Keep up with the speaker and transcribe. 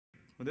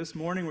Well, this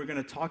morning we're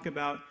going to talk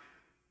about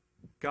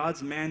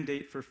God's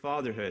mandate for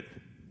fatherhood.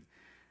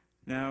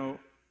 Now,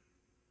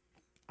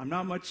 I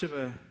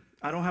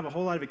don't have a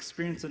whole lot of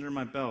experience under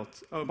my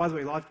belt. Oh, by the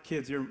way, a lot of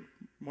kids, you're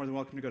more than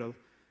welcome to go to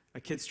a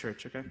kids'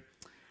 church, okay?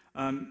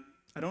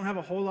 I don't have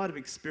a whole lot of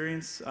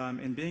experience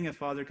in being a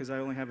father because I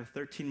only have a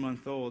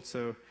 13-month-old,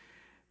 so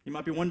you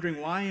might be wondering,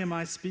 why am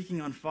I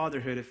speaking on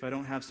fatherhood if I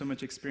don't have so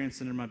much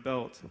experience under my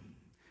belt?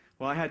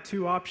 Well, I had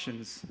two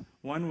options.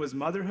 One was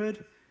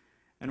motherhood,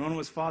 and one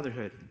was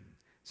fatherhood.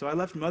 So I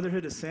left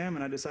motherhood to Sam,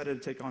 and I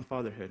decided to take on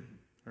fatherhood,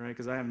 all right,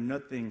 because I have no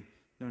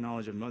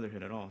knowledge of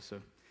motherhood at all. So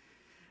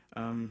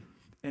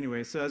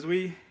anyway, so as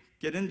we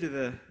get into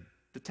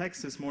the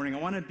text this morning,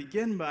 I want to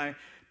begin by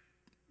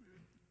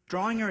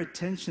drawing our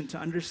attention to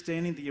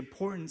understanding the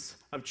importance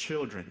of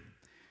children.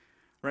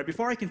 Right?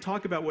 Before I can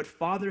talk about what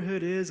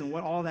fatherhood is and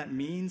what all that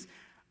means,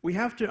 we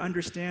have to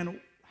understand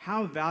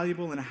how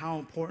valuable and how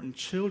important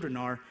children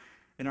are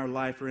in our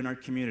life or in our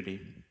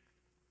community.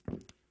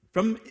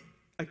 From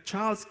a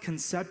child's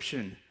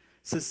conception,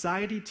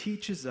 society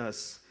teaches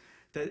us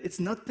that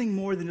it's nothing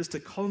more than just a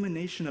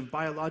culmination of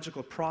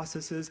biological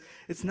processes.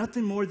 It's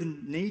nothing more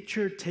than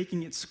nature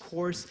taking its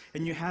course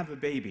and you have a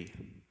baby.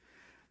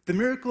 The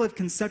miracle of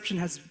conception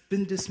has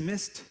been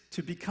dismissed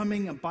to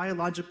becoming a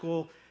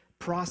biological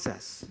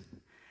process.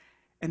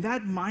 And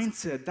that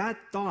mindset, that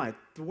thought,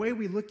 the way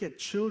we look at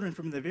children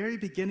from the very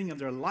beginning of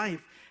their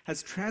life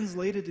has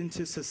translated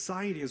into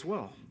society as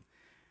well.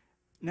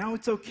 Now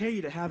it's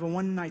okay to have a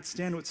one-night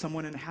stand with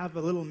someone and have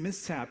a little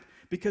mishap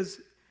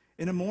because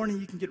in the morning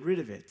you can get rid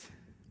of it.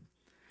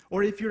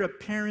 Or if you're a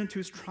parent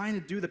who's trying to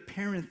do the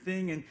parent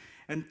thing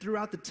and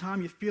throughout the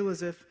time you feel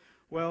as if,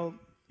 well,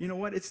 you know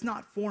what, it's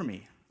not for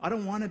me. I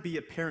don't want to be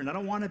a parent. I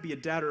don't want to be a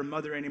dad or a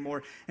mother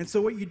anymore. And so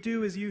what you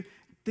do is you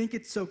think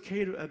it's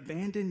okay to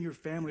abandon your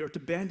family or to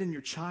abandon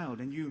your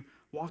child, and you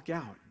walk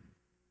out.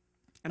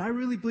 And I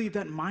really believe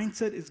that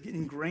mindset is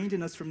ingrained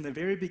in us from the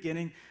very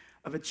beginning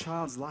of a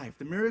child's life.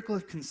 The miracle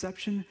of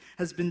conception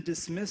has been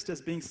dismissed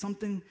as being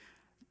something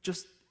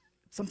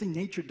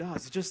nature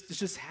does. It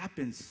just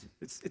happens.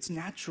 It's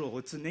natural.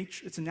 It's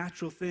a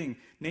natural thing.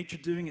 Nature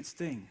doing its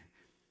thing.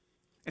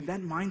 And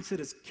that mindset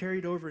is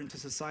carried over into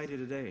society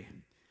today.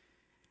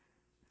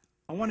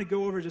 I want to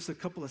go over just a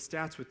couple of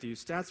stats with you.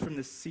 Stats from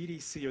the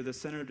CDC, or the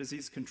Center of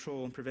Disease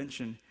Control and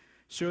Prevention,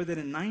 show that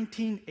in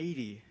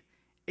 1980,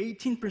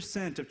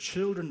 18% of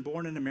children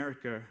born in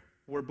America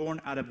were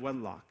born out of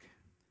wedlock.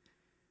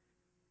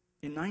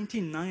 In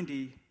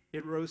 1990,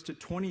 it rose to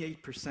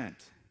 28%.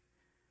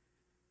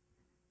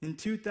 In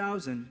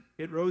 2000,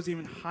 it rose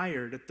even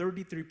higher to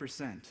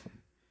 33%.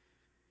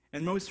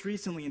 And most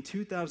recently, in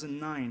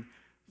 2009,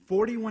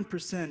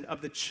 41%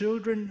 of the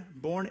children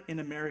born in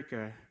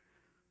America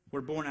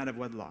were born out of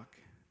wedlock.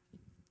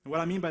 And what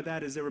I mean by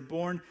that is they were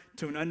born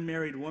to an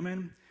unmarried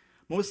woman,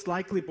 most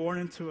likely born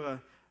into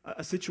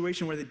a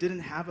situation where they didn't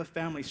have a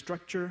family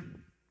structure,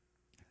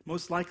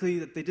 most likely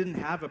that they didn't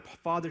have a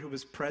father who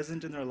was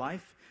present in their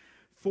life.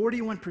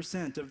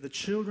 41% of the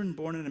children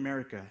born in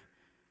America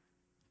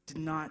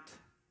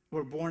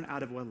were born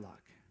out of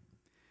wedlock.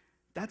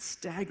 That's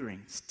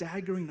staggering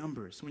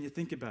numbers when you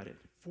think about it,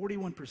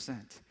 41%.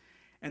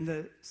 And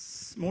the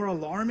more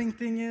alarming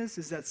thing is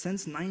that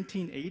since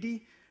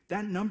 1980,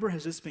 that number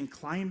has just been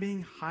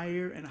climbing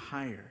higher and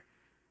higher.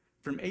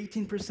 From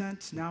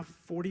 18% to now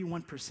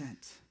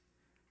 41%.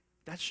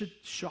 That should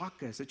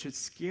shock us. It should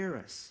scare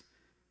us.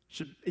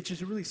 It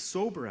should really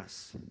sober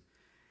us.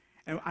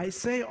 And I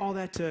say all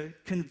that to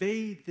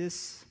convey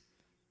this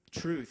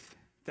truth,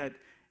 that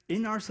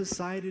in our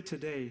society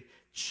today,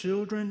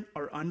 children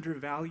are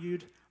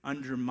undervalued,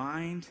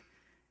 undermined.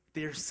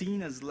 They are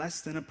seen as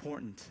less than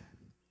important.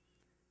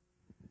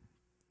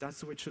 That's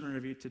the way children are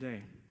viewed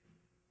today.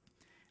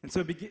 And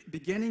so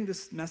beginning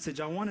this message,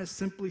 I want to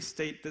simply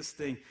state this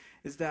thing,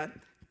 is that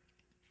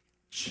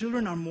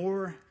children are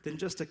more than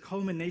just a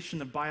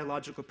culmination of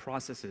biological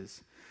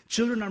processes.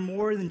 Children are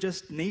more than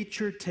just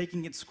nature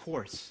taking its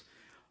course.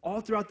 All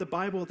throughout the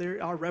Bible,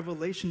 there are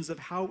revelations of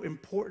how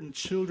important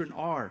children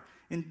are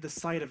in the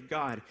sight of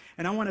God.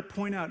 And I want to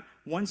point out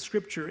one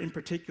scripture in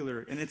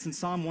particular, and it's in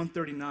Psalm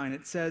 139.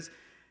 It says,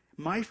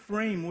 "My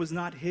frame was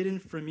not hidden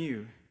from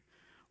you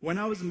when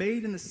I was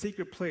made in the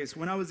secret place,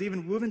 when I was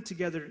even woven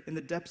together in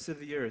the depths of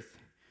the earth.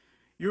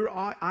 Your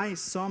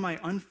eyes saw my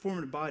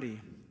unformed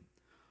body.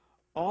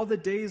 All the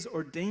days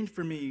ordained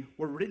for me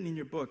were written in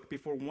your book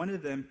before one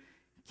of them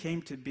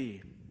came to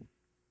be."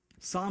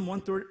 Psalm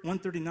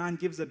 139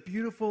 gives a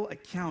beautiful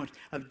account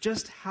of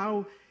just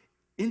how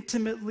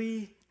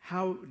intimately,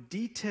 how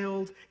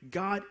detailed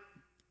God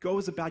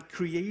goes about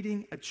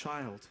creating a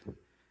child.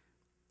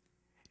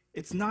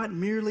 It's not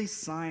merely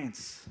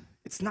science.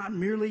 It's not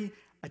merely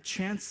a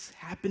chance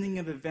happening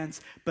of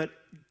events, but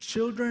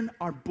children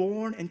are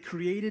born and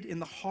created in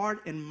the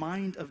heart and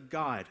mind of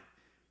God.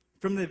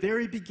 From the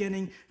very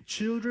beginning,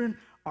 children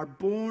are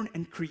born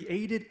and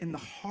created in the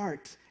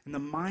heart and the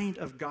mind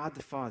of God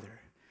the Father.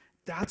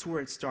 That's where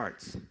it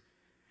starts.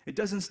 It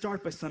doesn't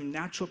start by some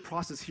natural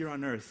process here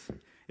on earth.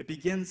 It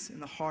begins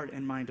in the heart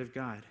and mind of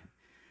God.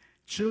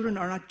 Children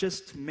are not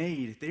just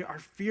made, they are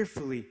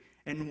fearfully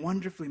and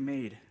wonderfully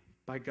made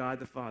by God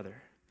the Father.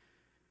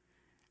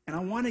 And I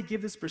want to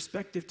give this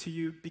perspective to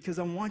you because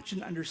I want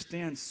you to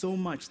understand so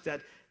much that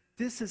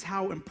this is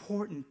how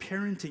important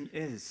parenting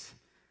is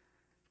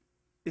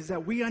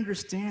that we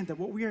understand that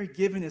what we are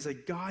given is a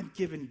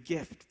God-given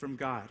gift from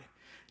God.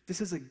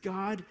 This is a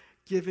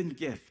God-given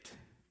gift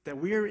that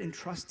we are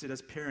entrusted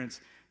as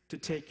parents to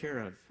take care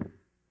of,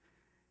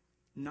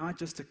 not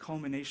just a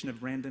culmination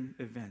of random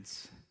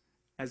events,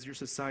 as your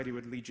society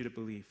would lead you to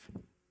believe.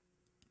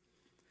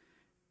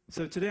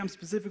 So today I'm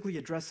specifically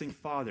addressing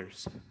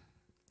fathers.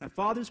 Now,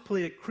 fathers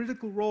play a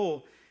critical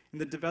role in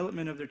the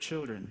development of their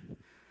children.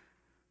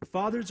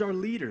 Fathers are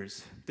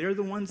leaders. They're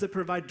the ones that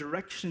provide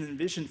direction and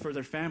vision for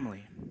their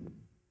family.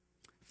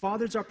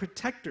 Fathers are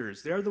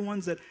protectors. They're the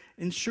ones that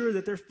ensure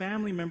that their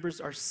family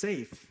members are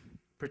safe,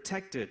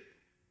 protected,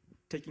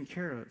 taken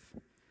care of.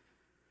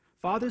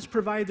 Fathers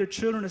provide their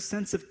children a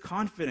sense of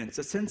confidence,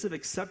 a sense of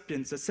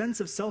acceptance, a sense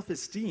of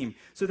self-esteem,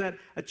 so that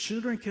a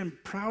children can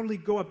proudly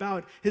go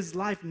about his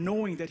life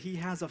knowing that he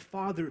has a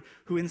father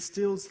who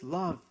instills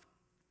love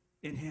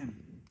in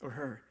him or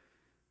her.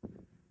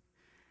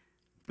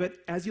 But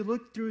as you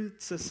look through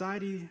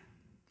society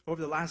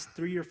over the last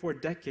 3 or 4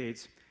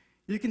 decades,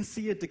 you can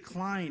see a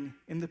decline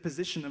in the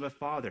position of a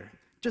father,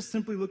 just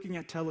simply looking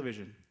at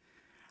television.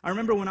 I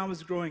remember when I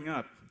was growing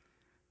up,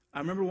 I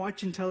remember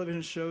watching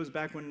television shows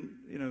back when,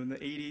 in the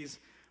 80s,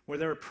 where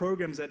there were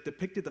programs that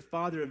depicted the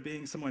father of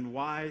being someone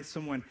wise,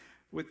 someone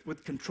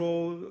with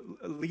control,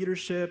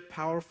 leadership,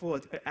 powerful,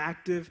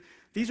 active.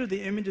 These are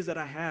the images that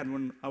I had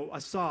when I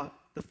saw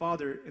the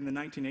father in the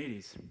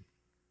 1980s.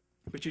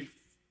 But you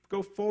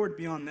go forward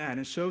beyond that,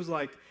 and shows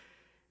like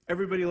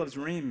Everybody Loves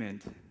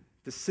Raymond,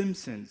 The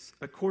Simpsons,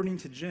 According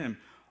to Jim,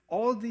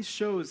 all of these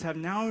shows have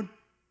now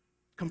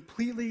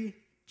completely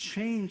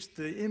changed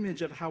the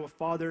image of how a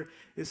father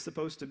is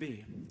supposed to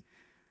be.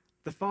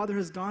 The father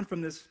has gone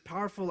from this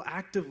powerful,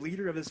 active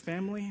leader of his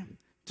family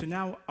to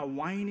now a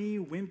whiny,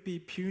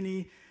 wimpy,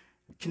 puny,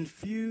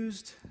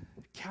 confused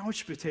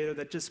couch potato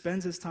that just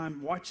spends his time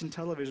watching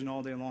television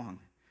all day long.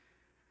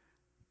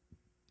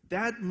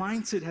 That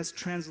mindset has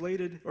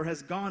translated or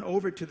has gone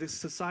over to the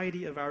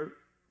society of our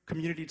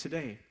community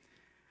today.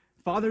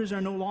 Fathers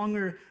are no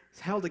longer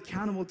held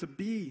accountable to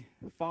be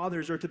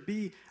fathers or to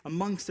be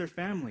amongst their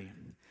family.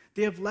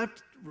 They have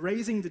left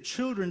raising the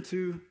children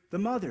to the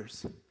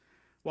mothers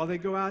while they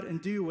go out and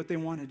do what they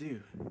want to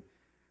do.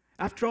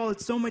 After all,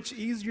 it's so much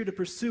easier to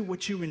pursue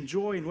what you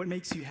enjoy and what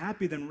makes you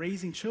happy than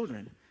raising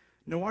children.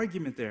 No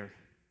argument there.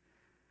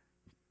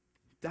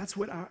 That's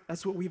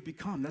what we've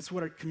become. That's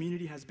what our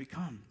community has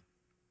become.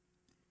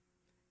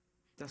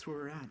 That's where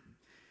we're at.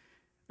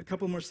 A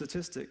couple more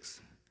statistics.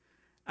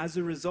 As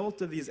a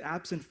result of these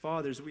absent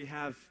fathers, we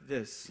have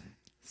this.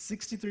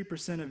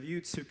 63% of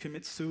youths who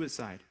commit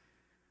suicide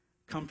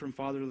come from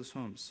fatherless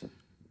homes.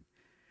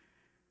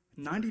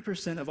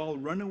 90% of all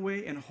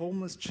runaway and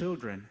homeless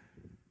children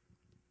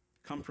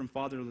come from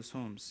fatherless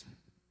homes.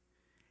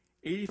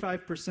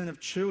 85% of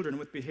children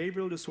with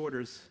behavioral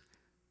disorders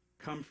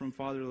come from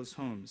fatherless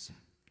homes.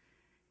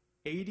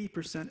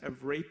 80%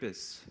 of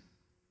rapists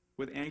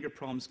with anger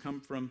problems come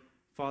from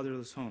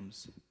fatherless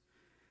homes.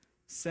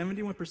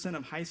 71%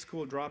 of high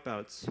school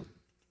dropouts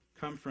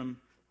come from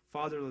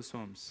fatherless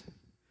homes.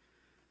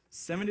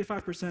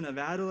 75% of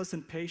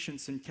adolescent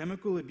patients in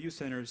chemical abuse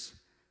centers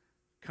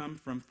come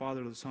from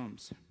fatherless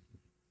homes.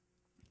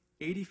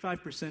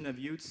 85% of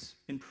youths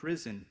in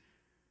prison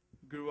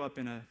grew up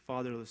in a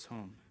fatherless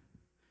home.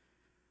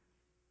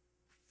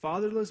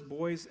 Fatherless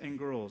boys and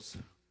girls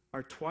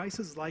are twice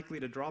as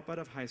likely to drop out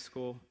of high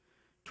school,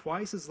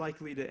 twice as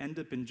likely to end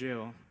up in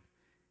jail,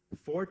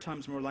 4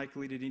 times more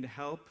likely to need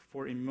help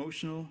for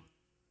emotional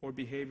or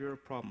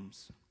behavioral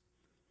problems.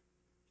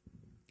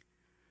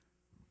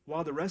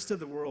 While the rest of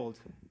the world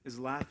is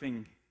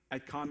laughing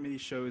at comedy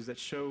shows that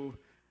show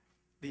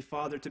the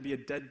father to be a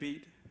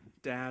deadbeat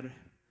dad,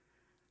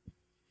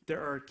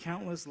 there are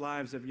countless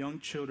lives of young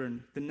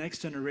children, the next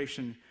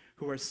generation,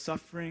 who are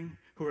suffering,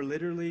 who are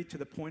literally to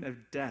the point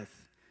of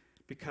death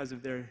because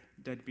of their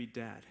deadbeat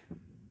dad.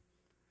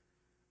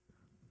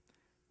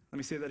 Let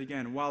me say that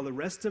again. While the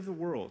rest of the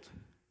world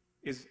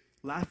is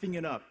laughing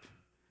it up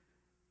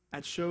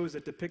at shows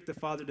that depict the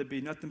father to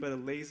be nothing but a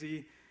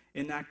lazy,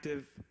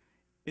 inactive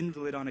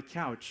invalid on a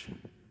couch,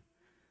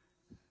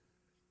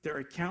 there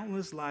are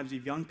countless lives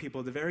of young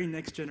people, the very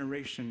next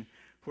generation,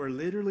 who are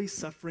literally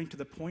suffering to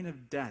the point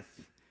of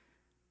death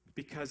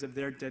because of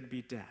their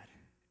deadbeat dad.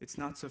 It's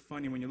not so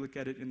funny when you look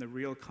at it in the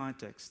real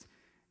context,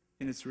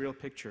 in its real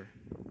picture.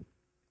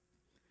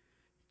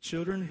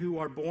 Children who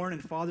are born in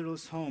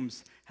fatherless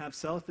homes have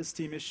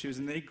self-esteem issues,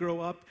 and they grow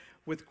up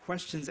with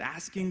questions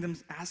asking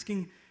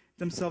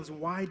themselves,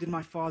 why did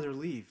my father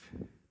leave?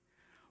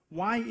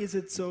 Why is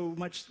it so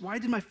much? Why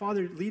did my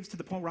father leave to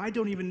the point where I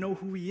don't even know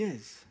who he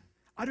is?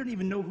 I don't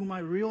even know who my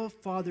real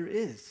father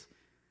is.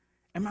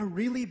 Am I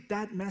really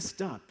that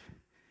messed up?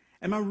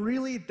 Am I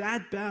really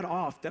that bad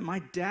off that my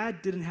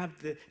dad didn't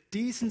have the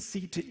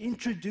decency to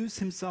introduce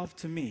himself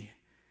to me?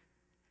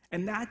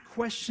 And that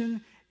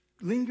question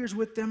lingers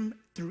with them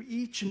through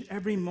each and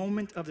every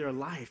moment of their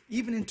life,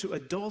 even into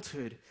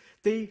adulthood.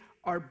 They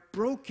are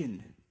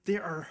broken. They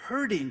are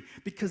hurting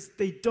because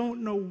they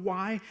don't know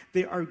why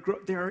they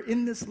are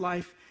in this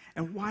life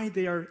and why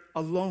they are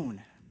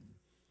alone.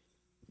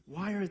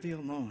 Why are they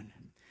alone?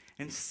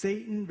 And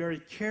Satan very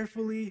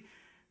carefully,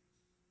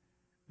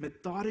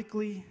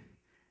 methodically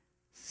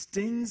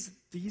stings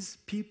these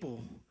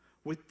people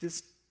with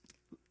this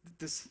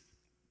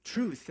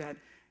truth that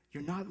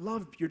you're not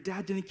loved. Your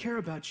dad didn't care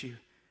about you.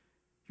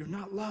 You're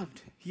not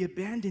loved. He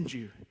abandoned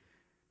you.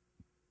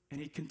 And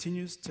he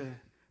continues to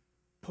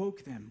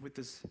poke them with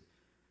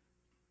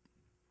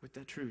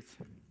that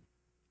truth.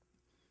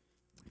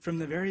 From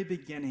the very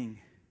beginning,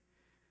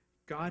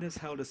 God has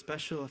held a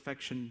special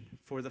affection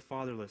for the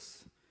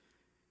fatherless.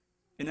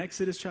 In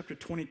Exodus chapter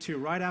 22,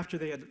 right after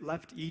they had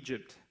left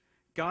Egypt,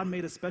 God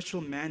made a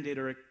special mandate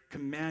or a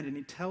command, and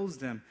he tells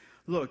them,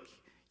 look,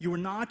 you are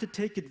not to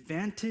take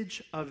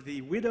advantage of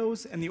the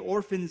widows and the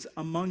orphans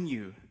among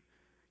you.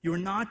 You are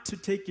not to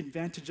take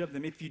advantage of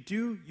them. If you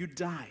do, you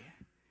die.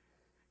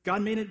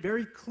 God made it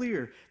very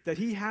clear that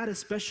he had a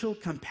special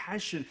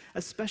compassion,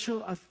 a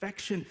special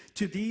affection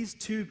to these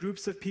two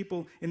groups of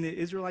people in the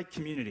Israelite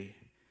community.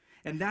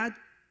 And that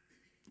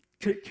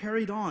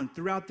carried on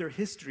throughout their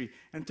history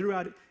and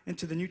throughout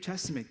into the New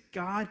Testament.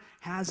 God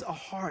has a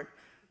heart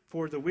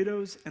for the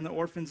widows and the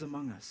orphans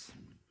among us.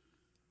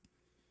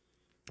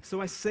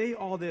 So I say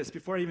all this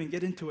before I even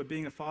get into what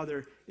being a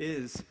father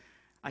is.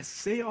 I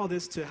say all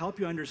this to help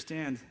you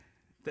understand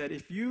that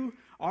if you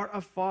are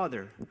a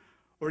father,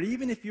 or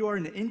even if you are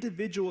an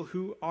individual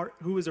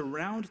who is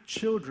around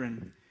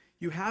children,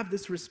 you have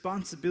this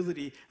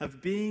responsibility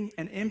of being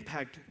an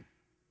impact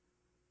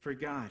for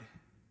God.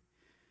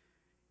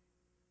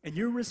 And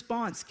your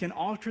response can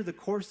alter the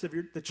course of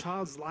the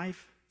child's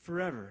life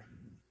forever.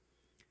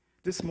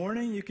 This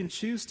morning, you can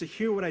choose to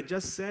hear what I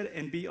just said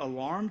and be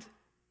alarmed,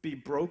 be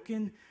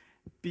broken,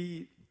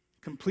 be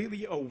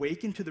completely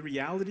awakened to the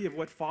reality of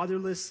what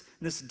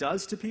fatherlessness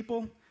does to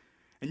people.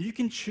 And you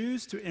can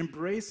choose to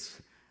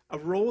embrace a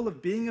role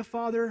of being a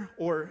father,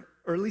 or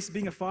at least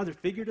being a father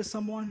figure to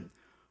someone.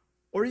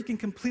 Or you can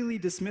completely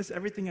dismiss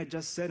everything I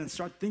just said and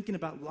start thinking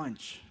about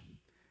lunch.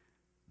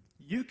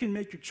 You can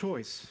make your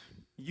choice.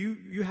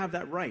 You have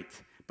that right.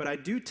 But I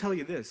do tell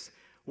you this,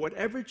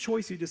 whatever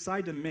choice you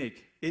decide to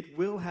make, it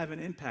will have an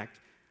impact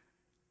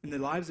in the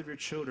lives of your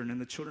children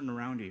and the children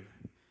around you.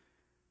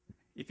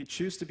 If you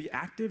choose to be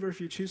active or if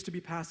you choose to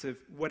be passive,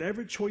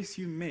 whatever choice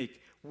you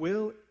make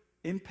will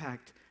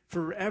impact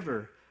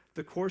forever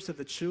the course of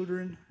the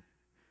children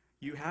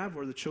you have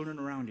or the children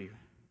around you.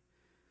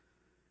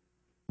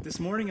 This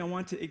morning, I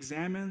want to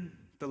examine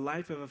the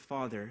life of a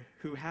father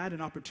who had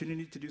an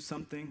opportunity to do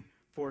something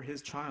for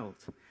his child.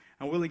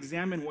 And we'll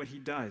examine what he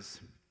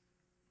does.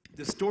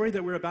 The story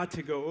that we're about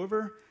to go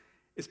over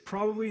is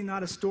probably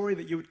not a story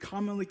that you would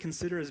commonly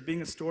consider as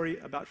being a story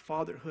about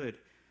fatherhood.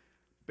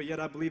 But yet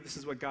I believe this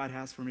is what God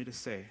has for me to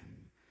say.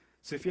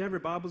 So if you have your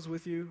Bibles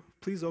with you,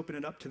 please open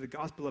it up to the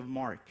Gospel of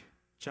Mark,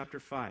 chapter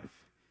 5.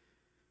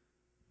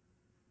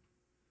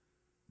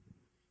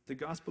 The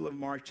Gospel of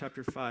Mark,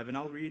 chapter 5, and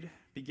I'll read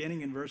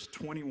beginning in verse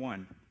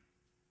 21.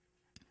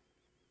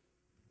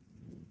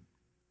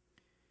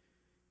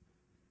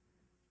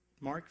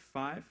 Mark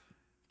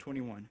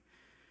 5:21.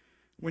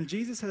 When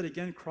Jesus had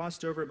again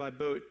crossed over by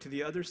boat to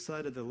the other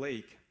side of the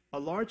lake, a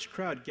large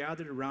crowd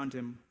gathered around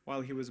him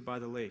while he was by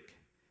the lake.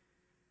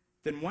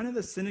 Then one of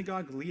the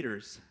synagogue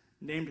leaders,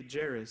 named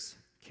Jairus,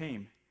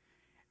 came,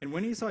 and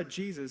when he saw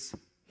Jesus,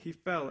 he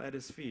fell at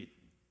his feet.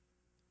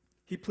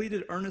 He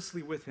pleaded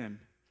earnestly with him,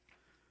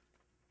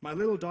 "My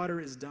little daughter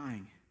is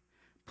dying.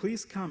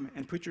 Please come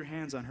and put your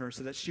hands on her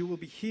so that she will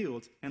be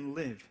healed and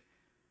live."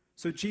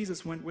 So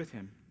Jesus went with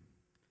him.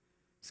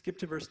 Skip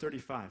to verse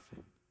 35.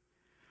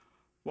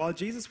 While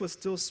Jesus was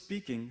still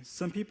speaking,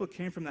 some people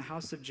came from the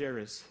house of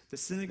Jairus, the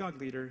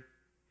synagogue leader.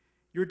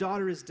 "Your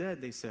daughter is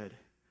dead," they said.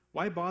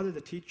 "Why bother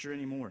the teacher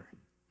anymore?"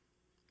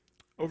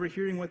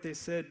 Overhearing what they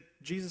said,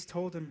 Jesus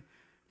told him,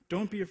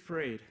 "Don't be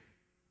afraid,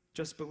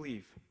 just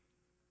believe."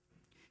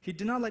 He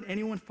did not let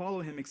anyone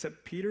follow him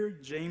except Peter,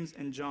 James,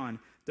 and John,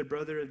 the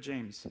brother of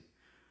James.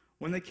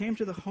 When they came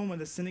to the home of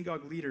the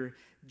synagogue leader,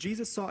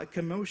 Jesus saw a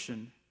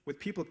commotion with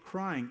people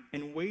crying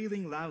and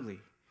wailing loudly.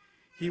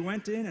 He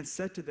went in and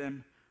said to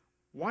them,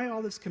 "Why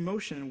all this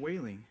commotion and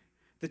wailing?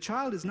 The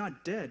child is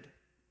not dead,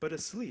 but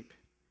asleep."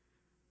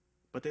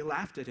 But they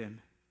laughed at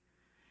him.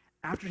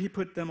 After he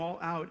put them all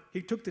out,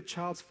 he took the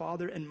child's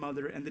father and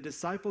mother and the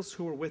disciples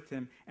who were with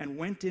him and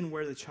went in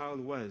where the child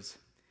was.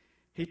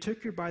 He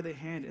took her by the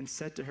hand and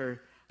said to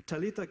her,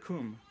 "Talitha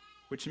cum,"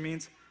 which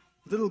means,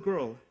 "Little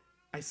girl,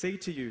 I say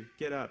to you,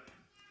 get up."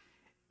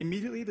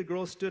 Immediately the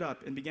girl stood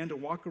up and began to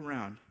walk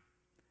around.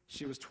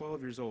 She was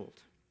 12 years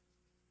old.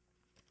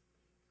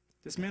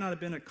 This may not have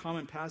been a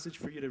common passage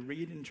for you to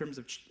read in terms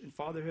of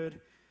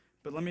fatherhood,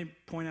 but let me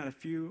point out a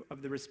few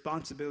of the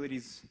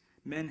responsibilities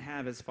men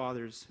have as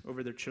fathers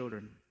over their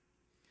children.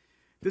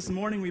 This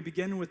morning we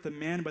begin with a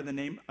man by the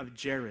name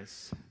of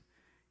Jairus.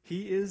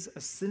 He is a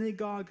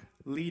synagogue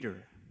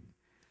leader.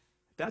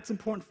 That's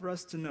important for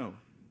us to know.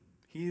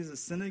 He is a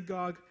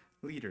synagogue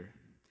leader.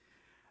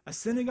 A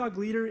synagogue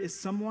leader is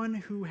someone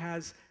who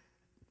has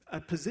a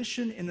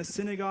position in the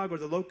synagogue or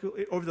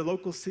over the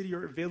local city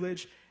or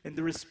village, and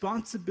the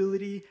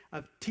responsibility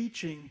of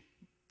teaching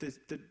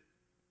the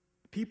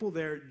people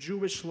there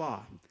Jewish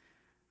law,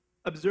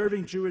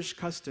 observing Jewish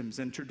customs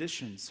and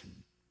traditions.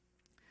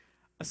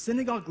 A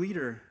synagogue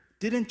leader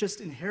didn't just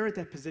inherit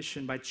that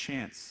position by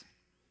chance.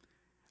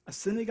 A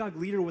synagogue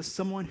leader was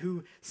someone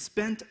who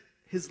spent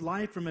his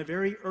life from a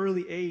very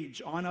early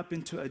age on up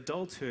into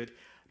adulthood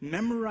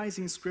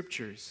memorizing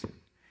scriptures.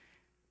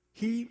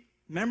 He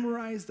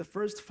memorized the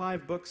first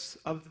 5 books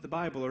of the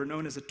Bible, or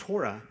known as the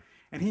Torah,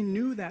 and he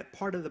knew that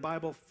part of the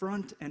Bible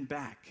front and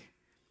back.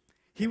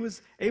 He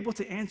was able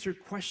to answer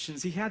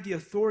questions. He had the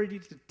authority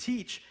to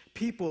teach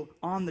people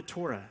on the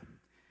Torah.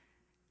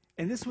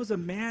 And this was a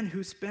man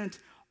who spent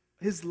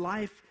his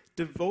life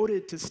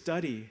devoted to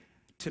study,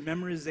 to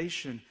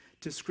memorization,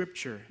 to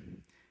scripture.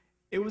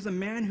 It was a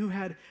man who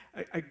had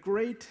a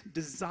great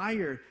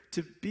desire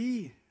to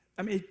be,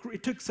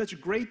 it took such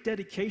great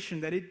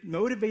dedication that it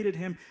motivated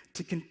him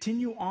to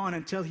continue on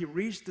until he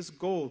reached this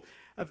goal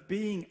of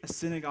being a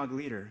synagogue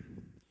leader.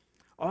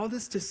 All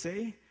this to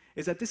say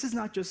is that this is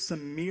not just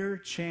some mere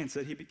chance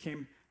that he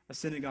became a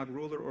synagogue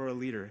ruler or a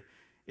leader.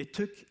 It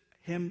took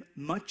him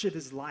much of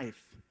his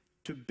life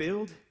to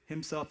build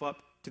himself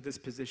up to this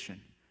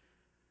position.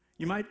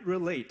 You might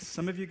relate.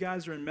 Some of you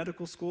guys are in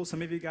medical school.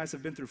 Some of you guys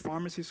have been through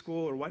pharmacy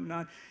school or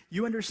whatnot.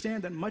 You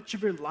understand that much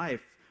of your life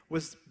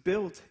was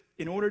built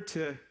in order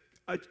to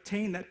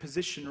attain that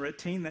position or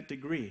attain that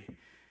degree.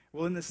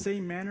 Well, in the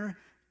same manner,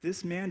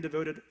 this man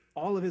devoted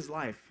all of his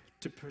life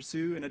to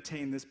pursue and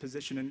attain this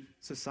position in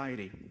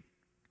society.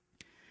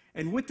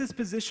 And with this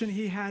position,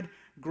 he had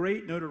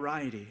great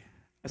notoriety.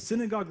 A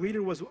synagogue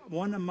leader was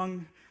one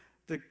among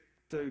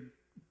the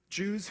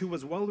Jews who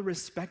was well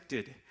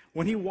respected.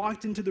 When he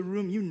walked into the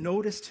room, you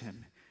noticed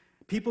him.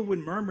 People would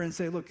murmur and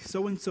say, look,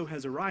 so-and-so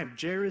has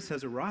arrived. Jairus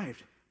has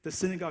arrived, the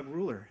synagogue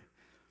ruler.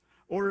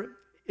 Or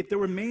if there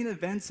were main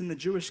events in the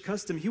Jewish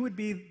custom, he would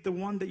be the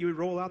one that you would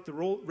roll out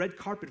the red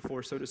carpet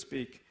for, so to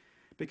speak,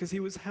 because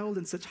he was held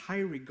in such high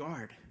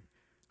regard,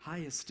 high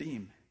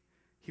esteem.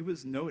 He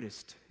was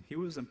noticed. He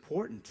was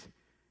important,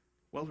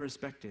 well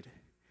respected.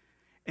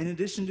 In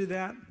addition to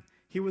that,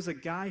 he was a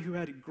guy who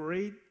had a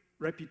great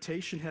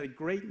reputation, had a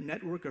great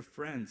network of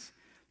friends.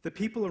 The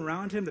people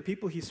around him, the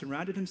people he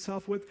surrounded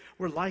himself with,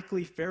 were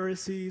likely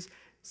Pharisees,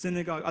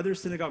 other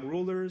synagogue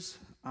rulers,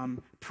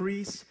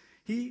 priests.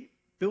 He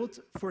built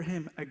for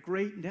him a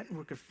great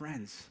network of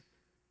friends,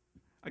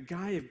 a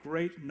guy of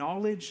great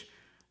knowledge,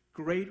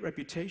 great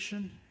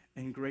reputation,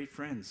 and great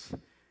friends.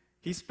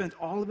 He spent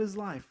all of his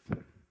life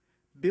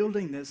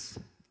building this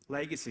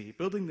legacy,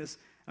 building this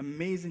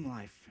amazing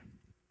life.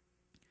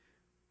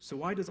 So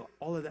why does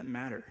all of that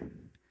matter?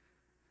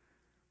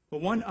 Well,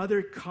 one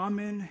other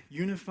common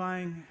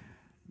unifying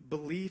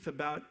belief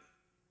about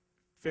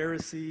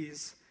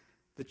Pharisees,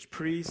 the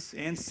priests,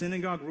 and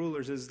synagogue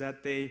rulers is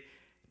that they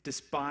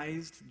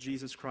despised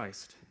Jesus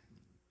Christ.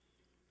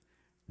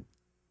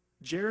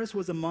 Jairus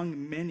was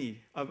among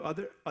many of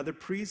other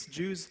priests,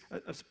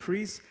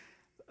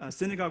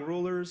 synagogue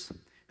rulers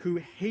who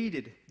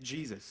hated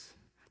Jesus.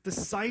 The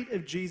sight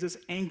of Jesus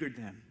angered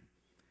them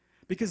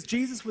because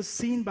Jesus was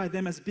seen by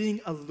them as being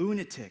a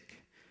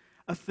lunatic,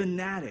 a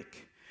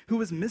fanatic, who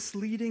was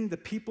misleading the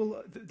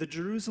people, the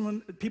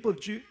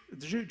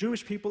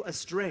Jewish people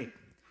astray.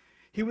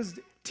 He was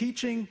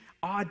teaching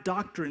odd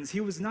doctrines. He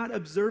was not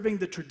observing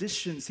the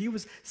traditions. He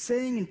was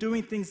saying and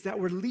doing things that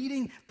were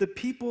leading the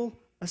people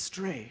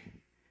astray.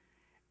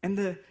 And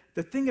the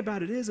thing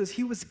about it is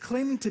he was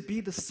claiming to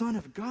be the Son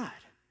of God.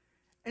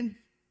 And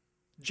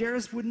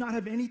Jairus would not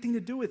have anything to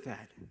do with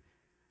that.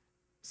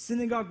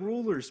 Synagogue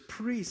rulers,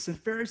 priests, and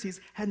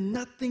Pharisees had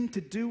nothing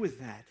to do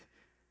with that.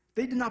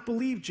 They did not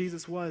believe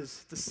Jesus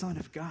was the Son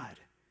of God.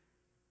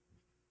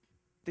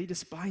 They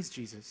despised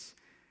Jesus.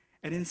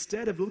 And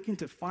instead of looking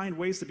to find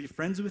ways to be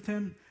friends with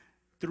him,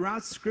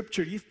 throughout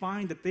Scripture, you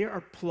find that they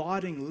are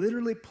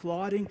literally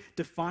plotting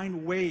to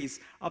find ways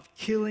of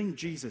killing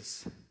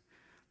Jesus.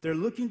 They're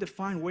looking to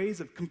find ways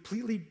of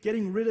completely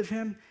getting rid of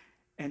him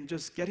and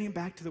just getting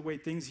back to the way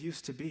things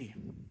used to be.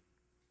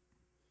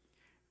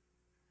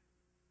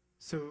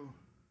 So,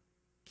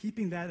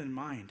 keeping that in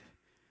mind,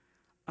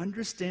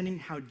 understanding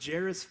how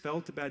Jairus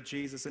felt about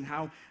Jesus and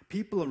how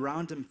people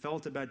around him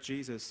felt about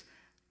Jesus,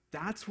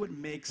 that's what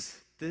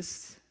makes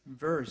this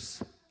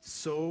verse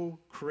so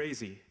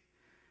crazy.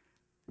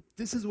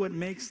 This is what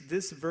makes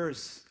this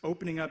verse,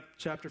 opening up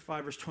chapter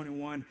 5, verse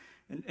 21,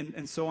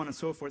 and so on and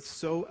so forth,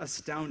 so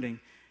astounding,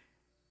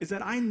 is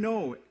that I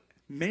know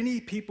many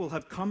people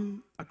have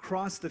come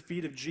across the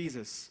feet of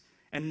Jesus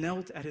and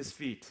knelt at his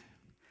feet.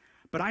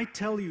 But I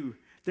tell you,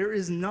 there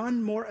is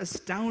none more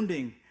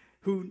astounding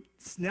who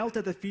knelt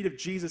at the feet of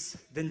Jesus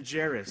than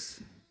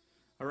Jairus.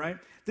 All right?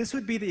 This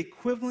would be the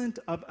equivalent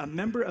of a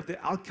member of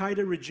the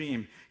Al-Qaeda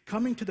regime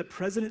coming to the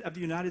President of the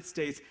United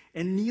States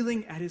and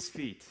kneeling at his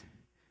feet.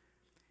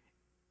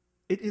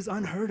 It is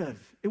unheard of.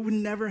 It would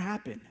never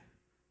happen.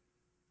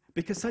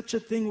 because such a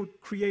thing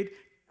would create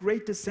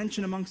great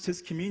dissension amongst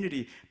his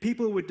community.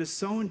 People would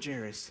disown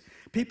Jairus.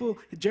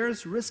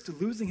 Jairus risked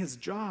losing his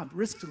job,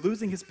 risked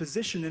losing his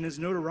position and his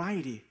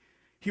notoriety.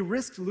 He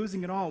risked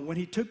losing it all when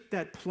he took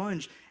that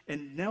plunge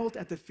and knelt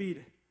at the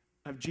feet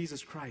of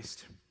Jesus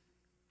Christ.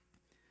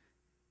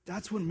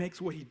 That's what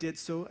makes what he did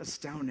so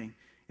astounding,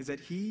 is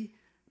that he,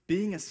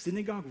 being a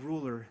synagogue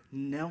ruler,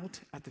 knelt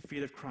at the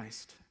feet of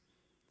Christ.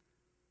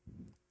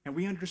 And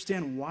we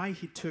understand why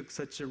he took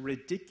such a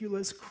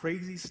ridiculous,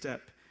 crazy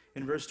step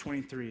in verse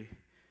 23.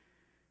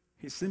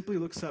 He simply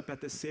looks up at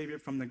the Savior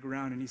from the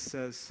ground and he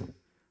says,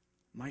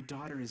 "My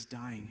daughter is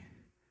dying.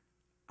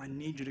 I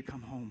need you to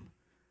come home.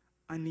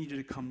 I need you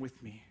to come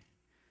with me.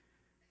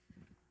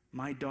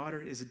 My daughter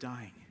is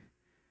dying.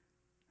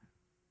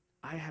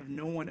 I have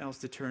no one else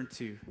to turn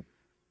to.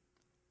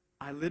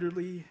 I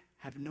literally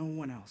have no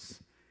one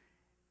else.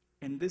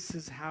 And this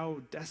is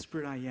how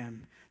desperate I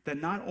am, that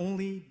not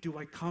only do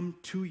I come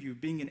to you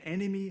being an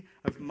enemy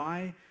of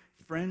my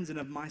friends and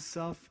of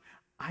myself,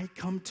 I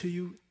come to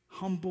you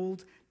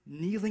humbled,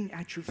 kneeling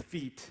at your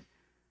feet,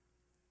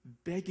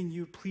 begging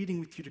you, pleading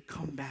with you to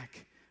come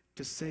back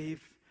to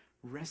save,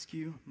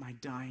 rescue my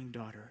dying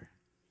daughter."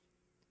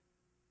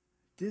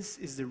 This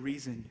is the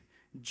reason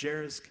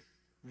Jairus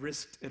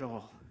risked it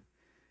all.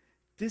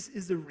 This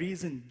is the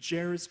reason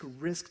Jairus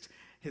risked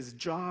his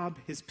job,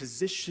 his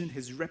position,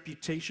 his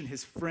reputation,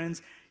 his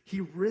friends.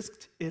 He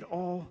risked it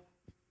all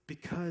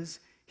because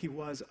he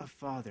was a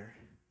father.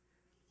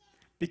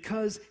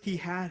 Because he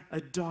had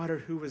a daughter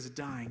who was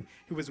dying,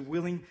 who was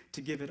willing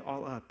to give it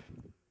all up.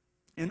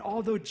 And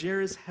although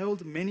Jairus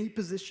held many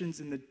positions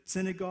in the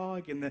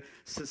synagogue, in the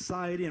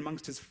society,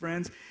 amongst his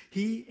friends,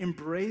 he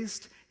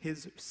embraced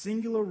his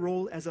singular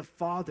role as a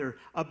father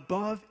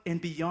above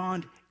and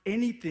beyond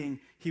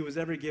anything he was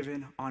ever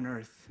given on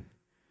earth.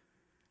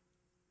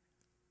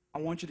 I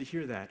want you to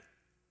hear that.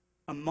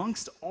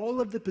 Amongst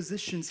all of the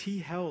positions he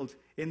held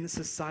in the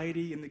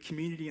society, in the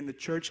community, in the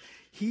church,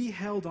 he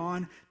held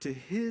on to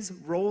his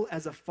role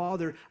as a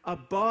father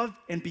above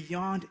and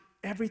beyond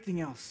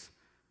everything else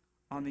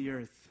on the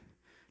earth,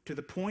 to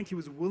the point he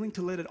was willing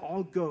to let it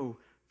all go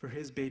for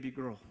his baby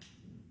girl.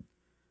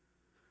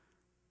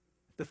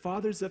 The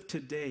fathers of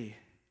today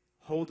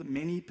hold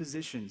many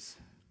positions.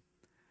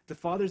 The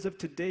fathers of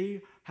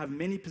today have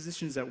many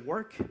positions at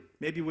work,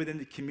 maybe within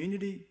the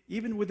community,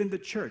 even within the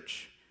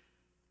church.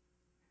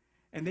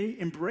 And they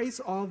embrace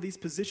all of these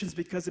positions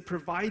because it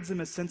provides them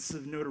a sense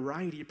of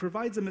notoriety. It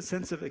provides them a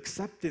sense of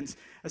acceptance,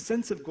 a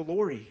sense of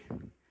glory.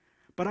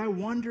 But I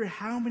wonder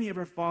how many of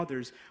our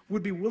fathers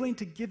would be willing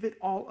to give it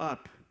all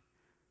up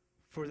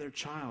for their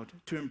child,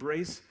 to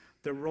embrace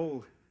their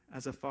role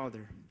as a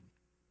father.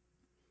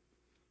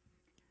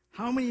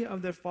 How many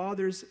of the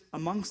fathers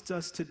amongst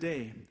us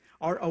today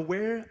are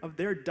aware of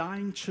their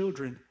dying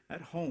children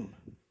at home?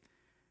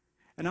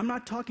 And I'm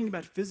not talking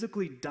about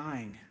physically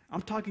dying.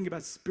 I'm talking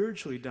about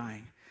spiritually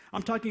dying.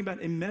 I'm talking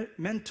about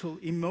mental,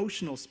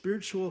 emotional,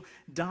 spiritual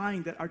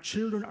dying that our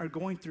children are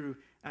going through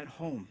at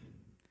home.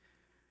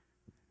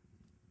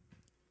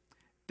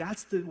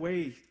 That's the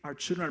way our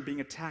children are being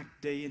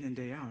attacked day in and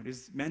day out,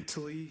 is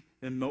mentally,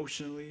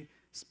 emotionally,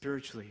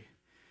 spiritually,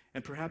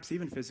 and perhaps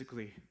even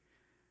physically.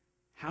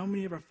 How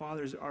many of our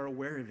fathers are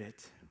aware of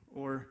it?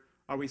 Or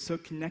are we so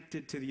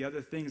connected to the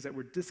other things that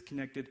we're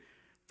disconnected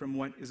from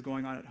what is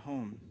going on at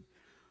home?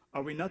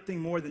 Are we nothing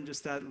more than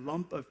just that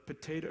lump of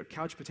potato,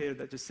 couch potato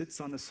that just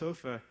sits on the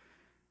sofa,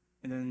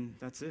 and then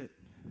that's it?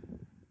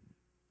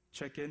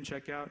 Check in,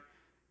 check out.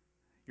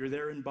 You're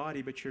there in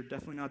body, but you're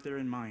definitely not there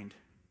in mind.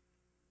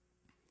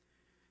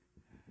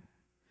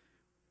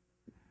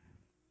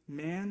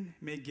 Man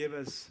may give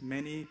us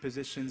many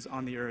positions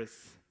on the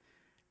earth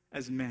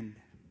as men.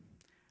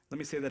 Let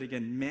me say that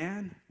again.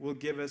 Man will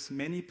give us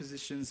many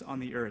positions on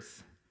the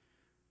earth.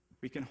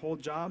 We can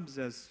hold jobs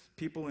as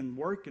people in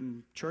work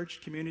and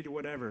church, community,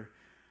 whatever.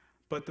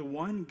 But the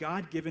one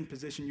God-given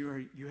position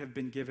you have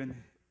been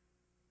given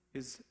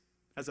is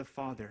as a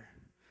father.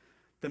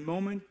 The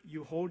moment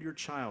you hold your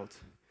child,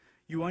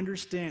 you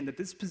understand that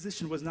this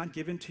position was not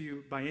given to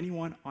you by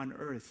anyone on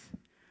earth,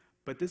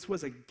 but this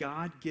was a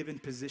God-given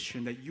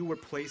position that you were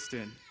placed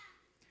in.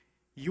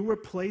 You were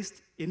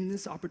placed in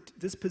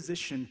this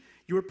position.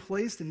 You were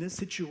placed in this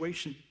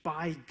situation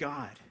by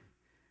God.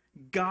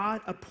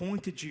 God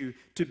appointed you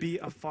to be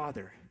a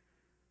father,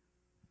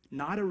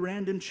 not a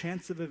random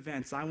chance of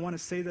events. I want to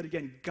say that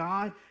again.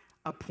 God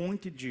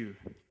appointed you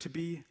to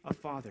be a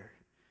father.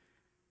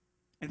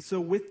 And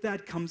so with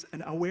that comes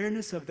an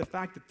awareness of the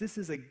fact that this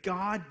is a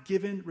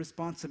God-given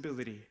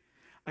responsibility,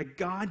 a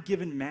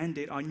God-given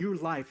mandate on your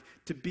life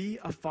to be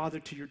a father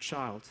to your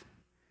child.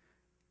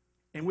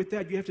 And with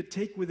that, you have to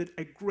take with it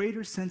a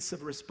greater sense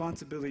of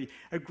responsibility,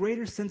 a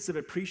greater sense of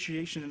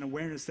appreciation and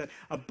awareness that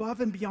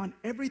above and beyond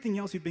everything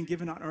else you've been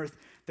given on earth,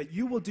 that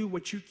you will do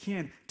what you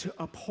can to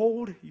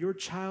uphold your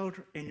child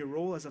and your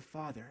role as a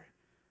father,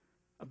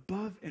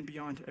 above and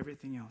beyond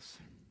everything else.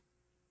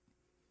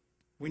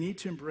 We need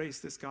to embrace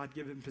this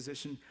God-given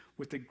position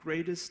with the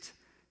greatest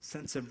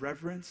sense of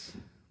reverence,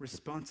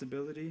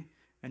 responsibility,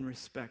 and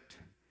respect.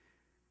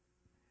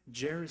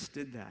 Jairus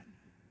did that.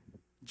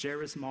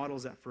 Jairus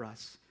models that for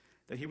us,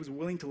 that he was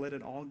willing to let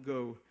it all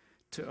go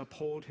to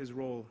uphold his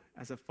role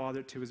as a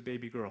father to his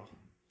baby girl.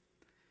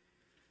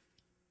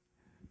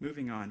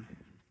 Moving on.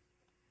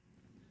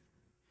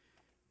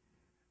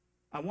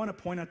 I want to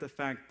point out the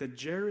fact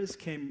that Jairus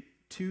came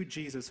to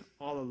Jesus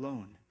all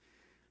alone.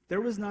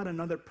 There was not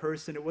another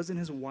person. It wasn't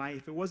his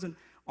wife. It wasn't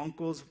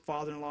uncles,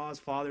 father-in-laws,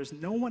 fathers.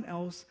 No one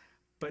else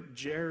but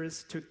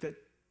Jairus took that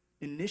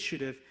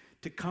initiative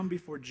to come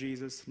before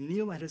Jesus,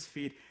 kneel at his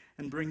feet,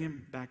 and bring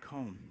him back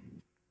home.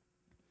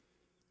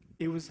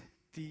 It was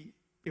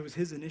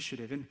his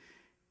initiative. And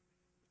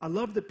I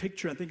love the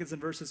picture. I think it's in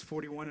verses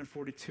 41 and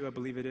 42, I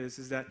believe it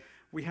is that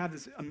we have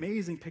this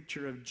amazing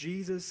picture of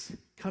Jesus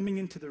coming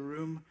into the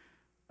room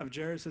of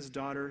Jairus'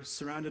 daughter,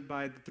 surrounded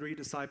by the three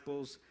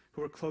disciples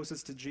who were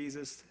closest to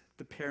Jesus,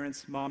 the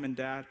parents, mom and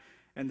dad,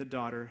 and the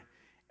daughter.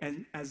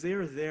 And as they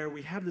are there,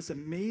 we have this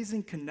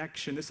amazing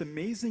connection, this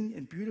amazing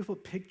and beautiful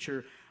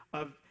picture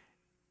of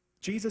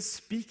Jesus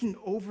speaking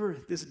over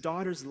this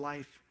daughter's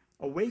life,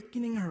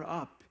 awakening her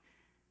up,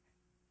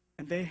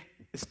 and they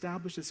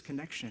establish this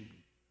connection.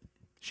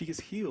 She is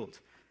healed.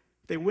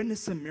 They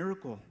witness a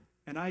miracle,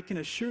 and I can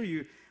assure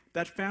you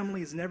that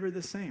family is never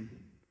the same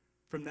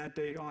from that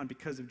day on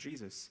because of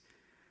Jesus.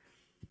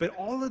 But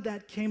all of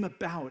that came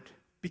about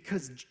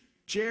because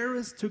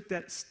Jairus took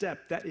that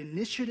step, that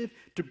initiative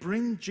to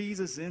bring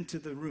Jesus into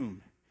the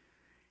room.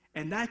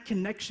 And that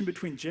connection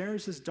between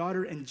Jairus'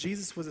 daughter and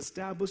Jesus was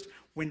established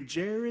when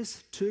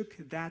Jairus took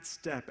that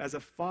step as a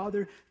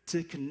father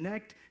to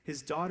connect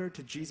his daughter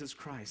to Jesus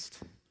Christ.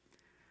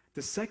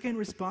 The second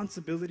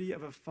responsibility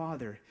of a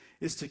father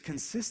is to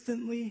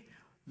consistently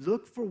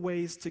look for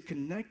ways to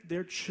connect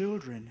their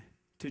children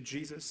to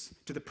Jesus,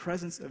 to the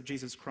presence of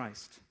Jesus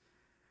Christ.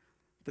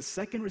 The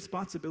second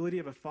responsibility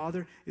of a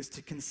father is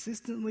to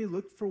consistently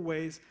look for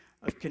ways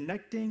of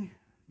connecting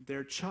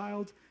their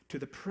child to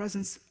the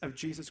presence of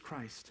Jesus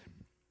Christ.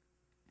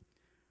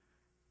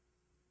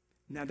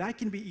 Now, that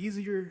can be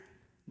easier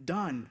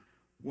done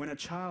when a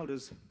child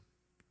is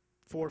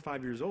 4 or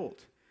 5 years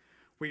old.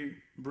 We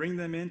bring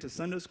them into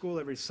Sunday school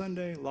every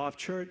Sunday, LOFT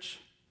church,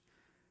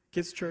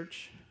 kids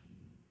church.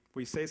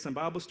 We say some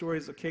Bible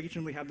stories,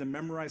 occasionally have them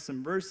memorize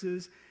some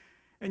verses.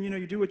 And,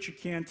 you do what you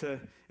can and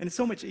it's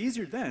so much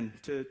easier then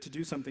to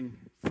do something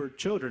for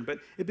children. But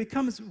it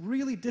becomes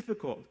really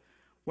difficult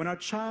when our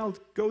child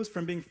goes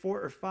from being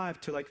 4 or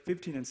 5 to like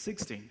 15 and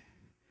 16.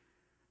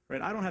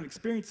 Right? I don't have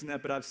experience in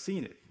that, but I've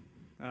seen it.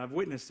 I've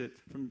witnessed it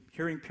from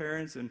hearing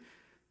parents and,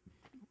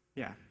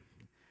 yeah.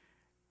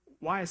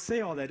 Why I say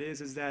all that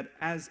is that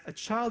as a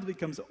child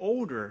becomes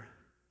older,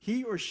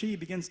 he or she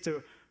begins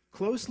to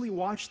closely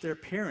watch their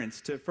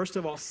parents to, first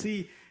of all,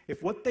 see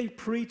if what they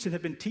preach and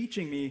have been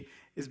teaching me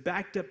is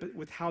backed up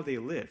with how they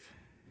live.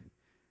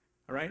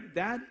 All right?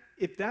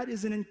 If that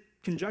isn't in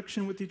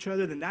conjunction with each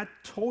other, then that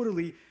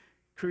totally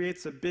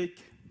creates a big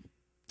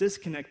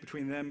disconnect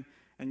between them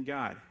and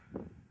God.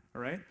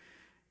 All right?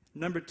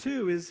 Number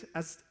 2 is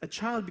as a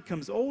child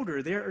becomes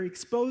older, they are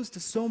exposed to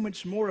so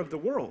much more of the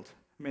world.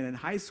 I mean, in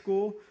high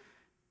school,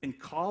 in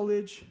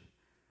college,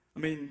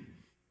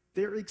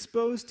 they're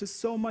exposed to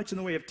so much in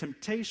the way of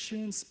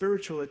temptation,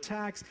 spiritual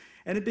attacks,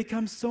 and it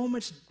becomes so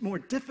much more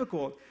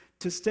difficult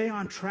to stay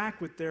on track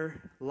with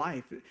their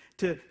life,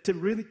 to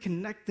really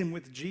connect them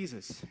with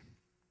Jesus.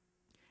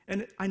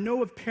 And I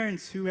know of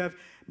parents who have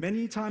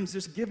many times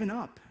just given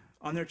up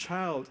on their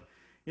child.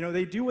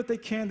 They do what they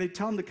can. They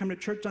tell them to come to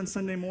church on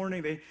Sunday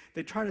morning.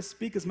 They try to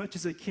speak as much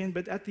as they can,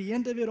 but at the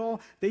end of it all,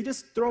 they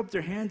just throw up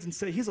their hands and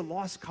say, he's a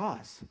lost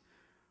cause,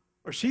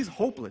 or she's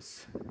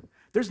hopeless.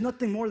 There's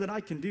nothing more that I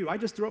can do. I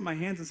just throw up my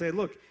hands and say,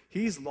 look,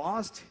 he's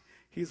lost,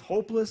 he's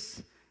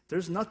hopeless.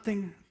 There's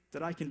nothing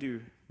that I can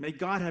do. May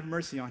God have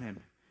mercy on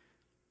him.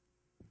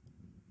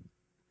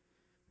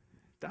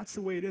 That's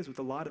the way it is with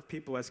a lot of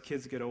people as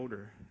kids get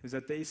older, is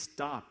that they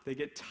stop. They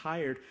get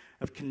tired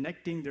of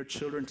connecting their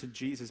children to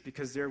Jesus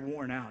because they're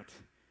worn out.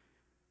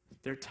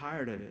 They're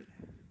tired of it.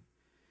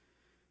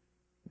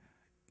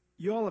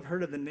 You all have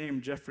heard of the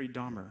name Jeffrey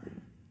Dahmer.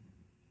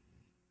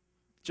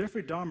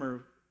 Jeffrey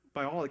Dahmer,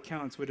 by all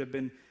accounts, would have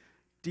been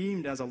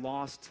deemed as a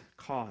lost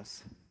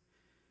cause.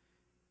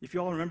 If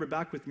you all remember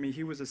back with me,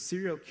 he was a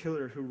serial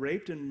killer who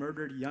raped and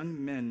murdered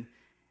young men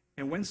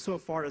and went so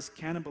far as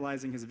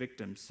cannibalizing his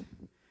victims.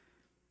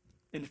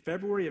 In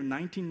February of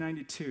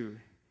 1992,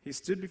 he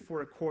stood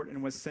before a court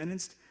and was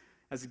sentenced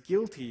as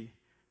guilty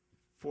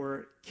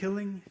for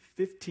killing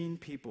 15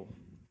 people.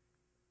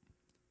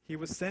 He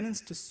was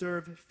sentenced to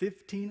serve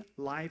 15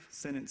 life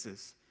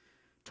sentences,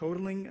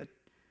 totaling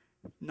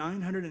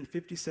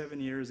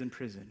 957 years in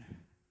prison.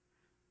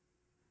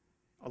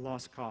 A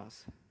lost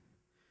cause.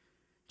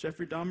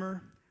 Jeffrey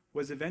Dahmer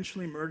was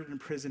eventually murdered in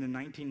prison in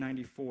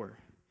 1994.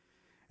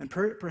 And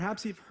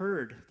perhaps you've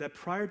heard that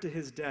prior to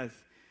his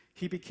death,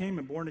 he became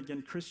a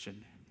born-again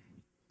Christian.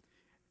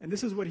 And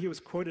this is what he was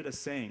quoted as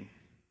saying.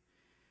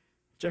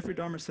 Jeffrey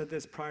Dahmer said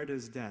this prior to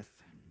his death.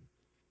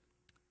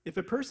 If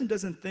a person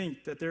doesn't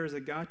think that there is a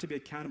God to be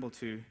accountable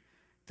to,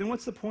 then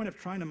what's the point of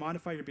trying to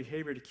modify your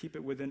behavior to keep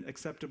it within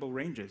acceptable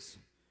ranges?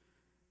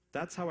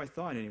 That's how I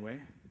thought anyway.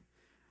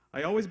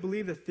 I always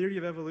believed the theory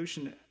of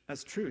evolution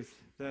as truth,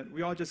 that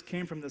we all just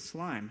came from the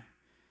slime.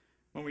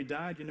 When we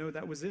died,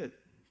 that was it.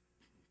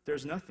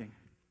 There's nothing.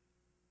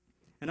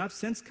 And I've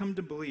since come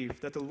to believe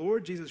that the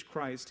Lord Jesus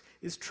Christ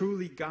is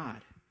truly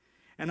God.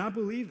 And I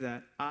believe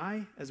that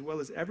I, as well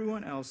as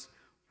everyone else,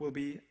 will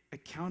be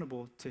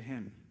accountable to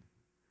him.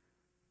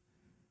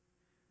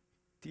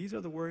 These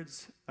are the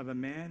words of a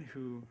man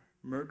who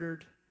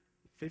murdered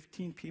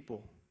 15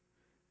 people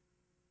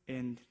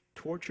and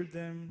tortured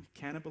them,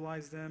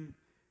 cannibalized them,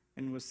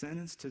 and was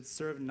sentenced to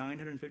serve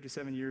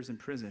 957 years in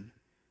prison.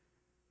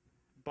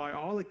 By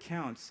all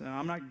accounts,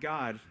 I'm not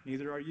God,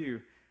 neither are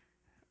you.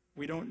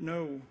 We don't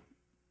know.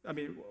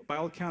 By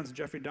all accounts,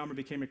 Jeffrey Dahmer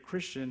became a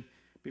Christian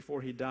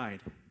before he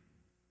died.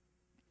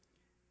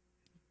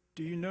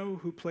 Do you know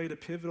who played a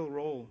pivotal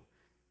role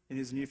in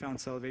his newfound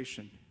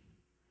salvation?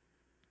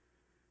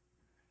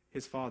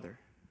 His father.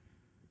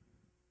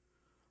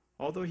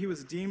 Although he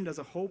was deemed as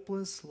a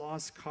hopeless,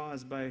 lost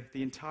cause by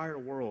the entire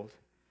world,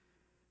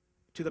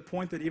 to the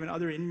point that even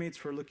other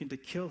inmates were looking to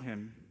kill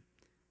him,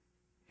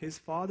 his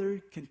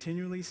father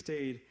continually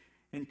stayed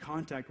in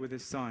contact with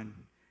his son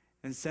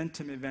and sent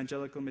him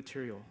evangelical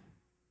material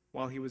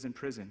while he was in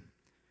prison.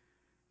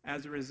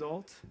 As a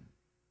result,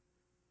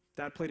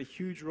 that played a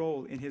huge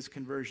role in his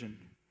conversion,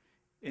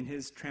 in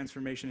his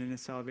transformation, in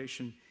his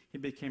salvation. He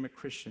became a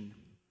Christian.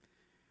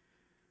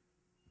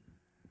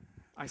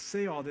 I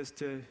say all this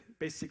to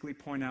basically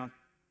point out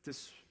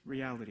this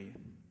reality.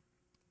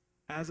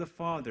 As a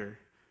father,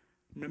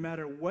 no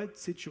matter what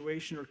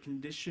situation or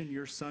condition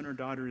your son or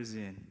daughter is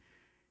in,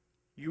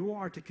 you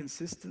are to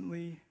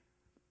consistently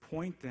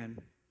point them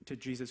to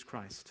Jesus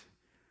Christ.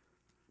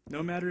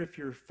 No matter if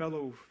your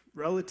fellow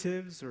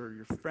relatives or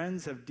your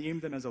friends have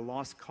deemed them as a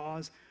lost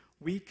cause,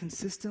 we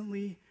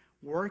consistently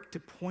work to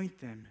point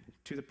them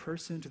to the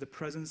person, to the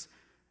presence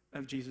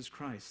of Jesus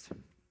Christ.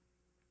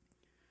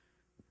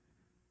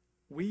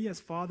 We as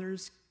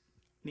fathers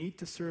need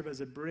to serve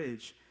as a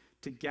bridge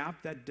to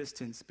gap that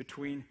distance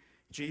between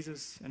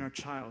Jesus and our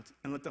child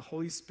and let the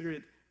Holy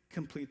Spirit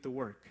complete the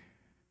work.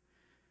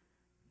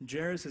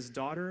 Jairus'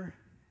 daughter,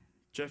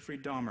 Jeffrey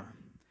Dahmer.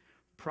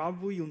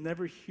 Probably you've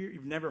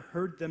never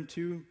heard them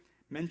two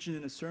mentioned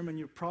in a sermon.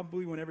 You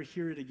probably will never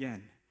hear it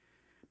again.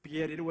 But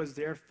yet it was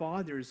their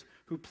fathers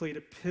who played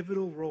a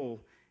pivotal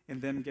role in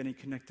them getting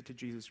connected to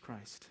Jesus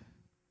Christ.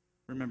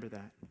 Remember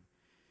that.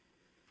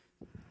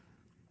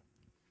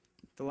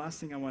 The last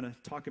thing I want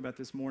to talk about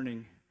this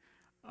morning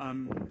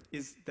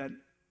is that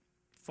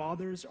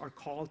fathers are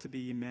called to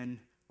be men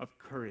of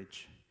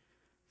courage.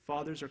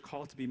 Fathers are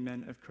called to be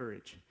men of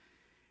courage.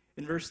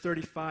 In verse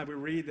 35, we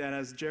read that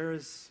as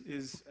Jairus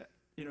is,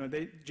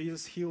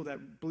 Jesus healed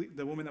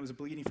the woman that was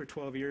bleeding for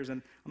 12 years,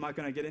 and I'm not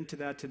going to get into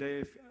that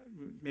today,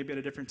 maybe at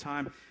a different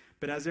time.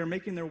 But as they're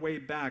making their way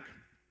back,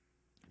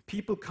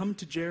 people come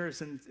to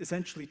Jairus and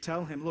essentially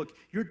tell him, look,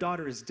 your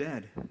daughter is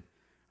dead,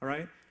 all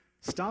right?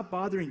 Stop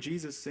bothering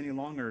Jesus any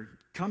longer.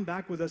 Come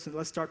back with us and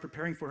let's start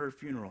preparing for her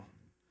funeral,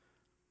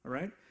 all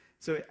right?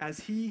 So as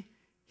he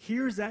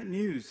hears that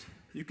news,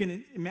 you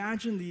can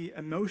imagine the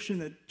emotion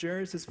that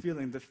Jairus is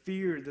feeling, the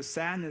fear, the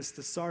sadness,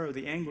 the sorrow,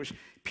 the anguish,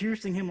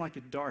 piercing him like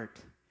a dart.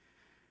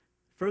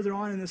 Further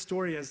on in the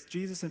story, as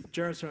Jesus and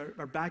Jairus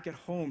are back at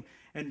home,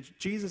 and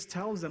Jesus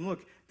tells them,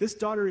 look, this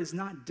daughter is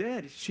not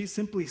dead. She's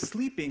simply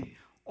sleeping.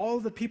 All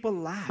the people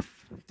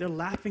laugh. They're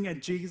laughing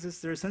at Jesus.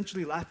 They're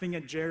essentially laughing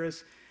at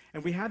Jairus.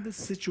 And we have this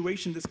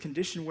situation, this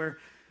condition where,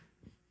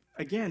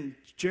 again,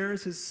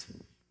 Jairus is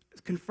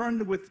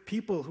confronted with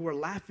people who are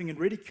laughing and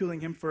ridiculing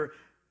him for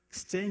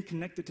staying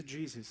connected to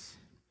Jesus.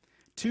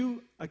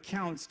 Two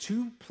accounts,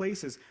 two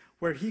places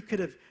where he could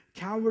have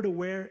cowered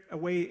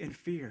away in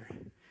fear.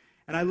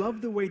 And I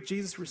love the way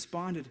Jesus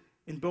responded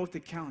in both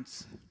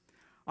accounts.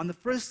 On the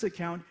first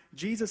account,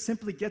 Jesus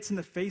simply gets in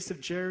the face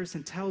of Jairus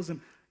and tells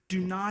him, do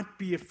not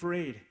be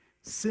afraid,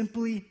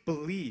 simply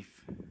believe.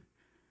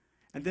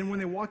 And then when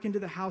they walk into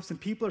the house and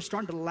people are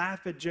starting to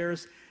laugh at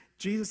Jairus,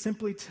 Jesus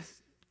simply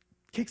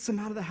kicks him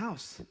out of the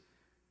house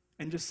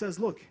and just says,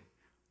 look,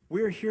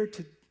 we're here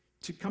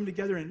to come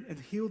together and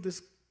heal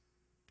this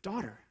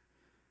daughter.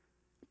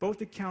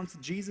 Both accounts,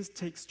 Jesus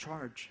takes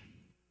charge.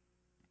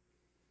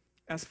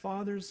 As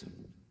fathers,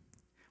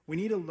 we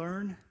need to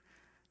learn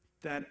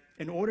that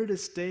in order to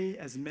stay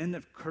as men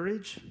of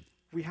courage,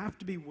 we have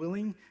to be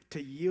willing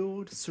to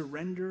yield,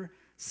 surrender,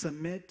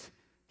 submit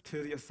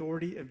to the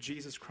authority of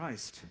Jesus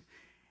Christ.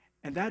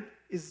 And that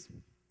is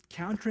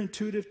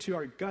counterintuitive to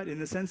our gut in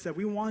the sense that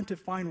we want to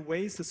find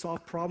ways to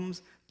solve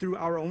problems through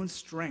our own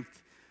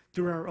strength,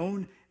 through our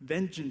own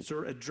vengeance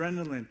or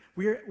adrenaline.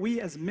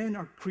 We as men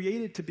are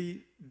created to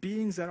be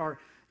beings that are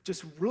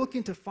just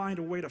looking to find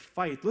a way to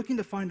fight, looking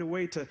to find a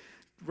way to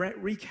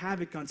wreak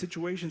havoc on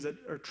situations that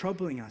are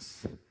troubling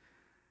us.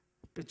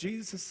 But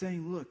Jesus is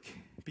saying, look,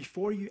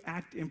 before you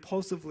act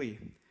impulsively,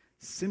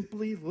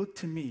 simply look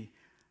to me,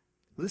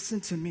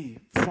 listen to me,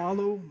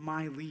 follow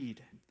my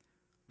lead.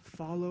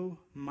 Follow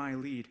my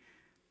lead.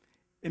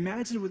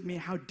 Imagine with me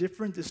how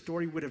different this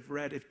story would have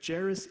read if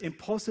Jairus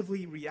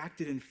impulsively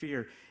reacted in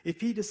fear, if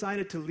he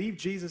decided to leave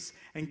Jesus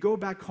and go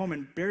back home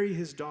and bury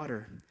his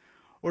daughter,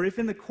 or if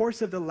in the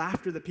course of the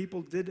laughter that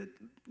people did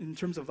in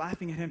terms of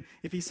laughing at him,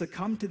 if he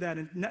succumbed to that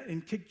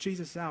and kicked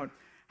Jesus out.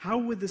 How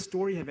would the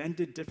story have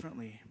ended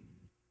differently?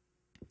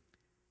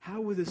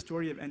 How would the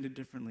story have ended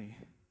differently?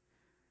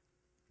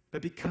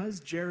 But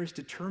because Jairus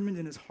determined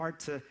in his heart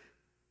to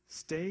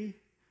stay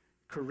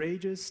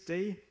courageous,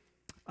 stay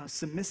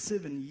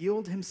submissive, and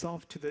yield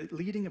himself to the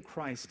leading of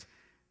Christ,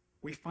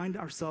 we find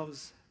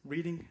ourselves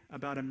reading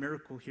about a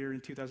miracle here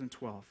in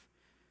 2012.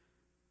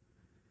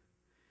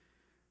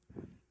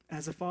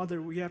 As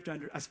fathers, we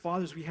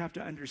have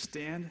to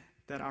understand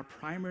that our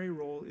primary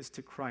role is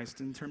to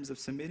Christ in terms of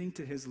submitting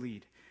to his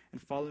lead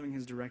and following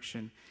his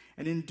direction.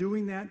 And in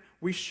doing that,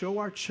 we show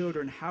our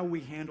children how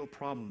we handle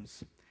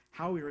problems,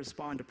 how we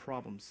respond to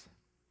problems.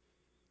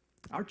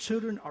 Our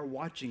children are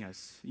watching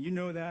us. You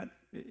know that.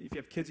 If you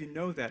have kids, you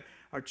know that.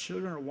 Our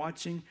children are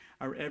watching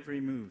our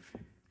every move.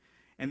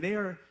 And they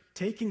are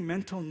taking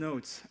mental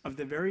notes of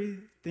the very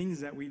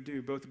things that we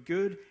do, both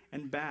good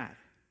and bad.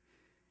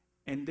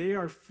 And they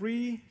are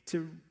free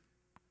to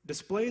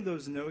display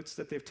those notes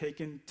that they've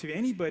taken to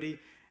anybody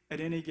at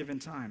any given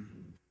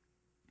time.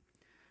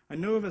 I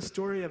know of a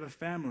story of a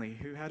family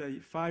who had a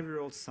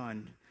 5-year-old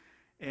son,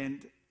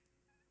 and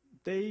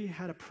they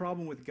had a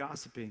problem with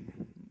gossiping.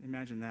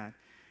 Imagine that.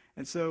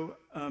 And so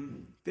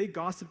they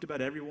gossiped about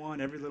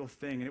everyone, every little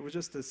thing, and it was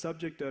just the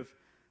subject of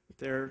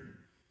their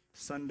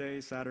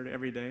Sunday, Saturday,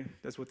 every day.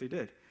 That's what they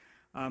did.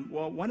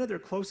 Well, one of their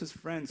closest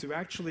friends, who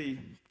actually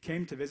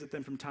came to visit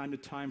them from time to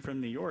time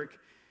from New York,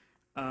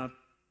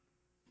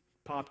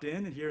 popped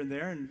in and here and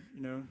there,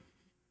 and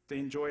they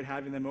enjoyed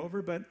having them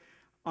over. But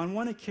on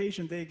one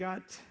occasion, they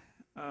got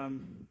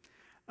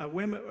a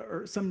whim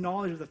or some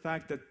knowledge of the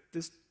fact that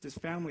this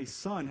family's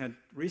son had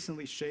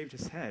recently shaved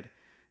his head.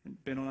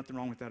 And nothing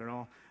wrong with that at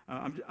all.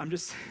 I'm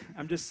just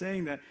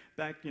saying that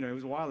back, it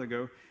was a while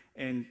ago,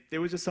 and it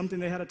was just something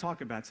they had to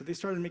talk about. So they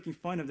started making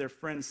fun of their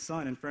friend's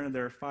son in front of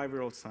their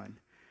 5-year-old son.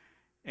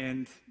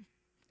 And,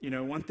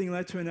 one thing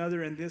led to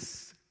another, and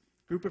this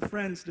group of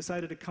friends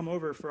decided to come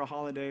over for a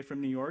holiday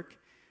from New York.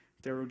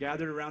 They were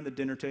gathered around the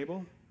dinner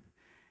table,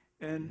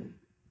 and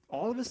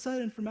all of a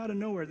sudden, from out of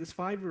nowhere, this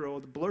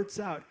 5-year-old blurts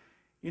out,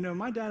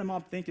 my dad and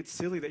mom think it's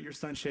silly that your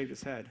son shaved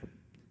his head.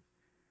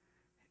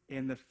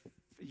 And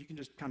you can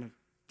just kind of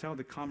tell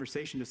the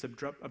conversation just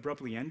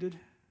abruptly ended.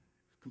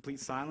 Complete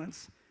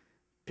silence,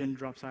 pin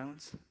drop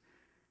silence.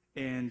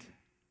 And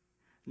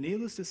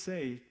needless to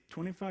say,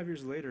 25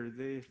 years later,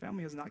 the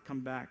family has not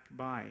come back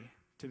by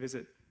to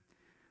visit.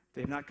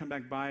 They have not come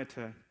back by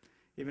to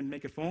even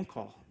make a phone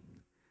call.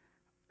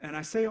 And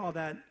I say all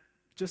that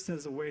just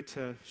as a way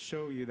to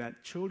show you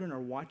that children are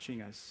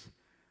watching us,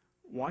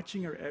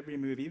 watching our every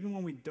move, even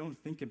when we don't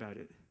think about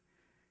it.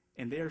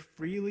 And they are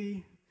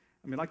freely,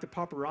 like the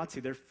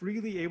paparazzi, they're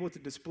freely able to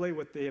display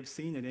what they have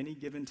seen at any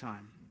given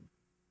time.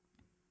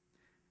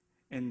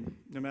 And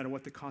no matter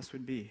what the cost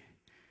would be.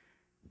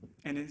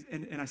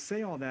 And I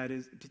say all that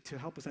is to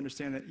help us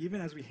understand that even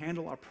as we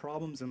handle our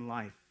problems in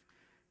life,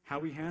 how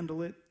we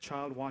handle it,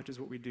 child watches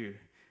what we do.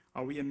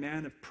 Are we a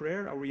man of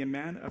prayer? Are we a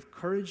man of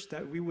courage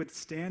that we would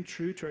stand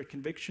true to our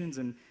convictions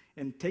and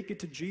take it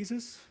to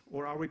Jesus?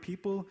 Or are we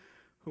people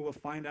who will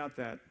find out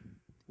that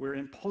we're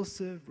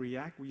impulsive, we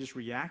just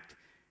react,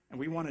 and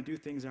we want to do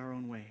things our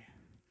own way?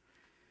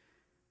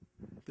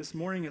 This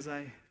morning, as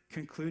I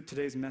conclude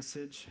today's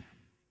message,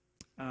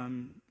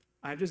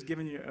 I've just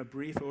given you a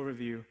brief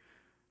overview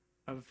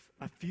of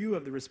a few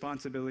of the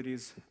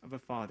responsibilities of a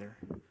father.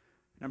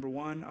 Number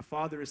one, a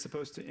father is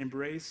supposed to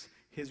embrace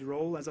his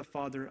role as a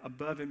father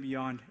above and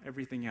beyond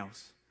everything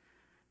else.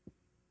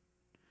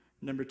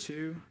 Number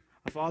two,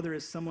 a father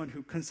is someone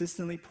who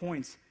consistently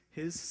points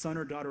his son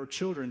or daughter or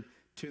children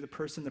to the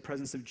person, the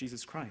presence of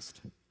Jesus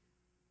Christ.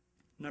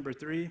 Number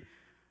three,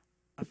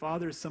 a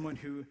father is someone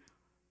who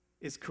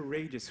is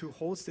courageous, who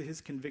holds to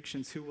his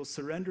convictions, who will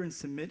surrender and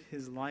submit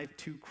his life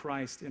to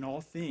Christ in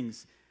all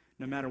things,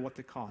 no matter what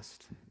the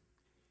cost.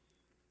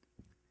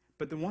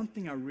 But the one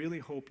thing I really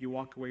hope you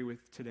walk away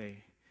with today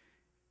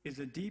is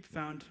a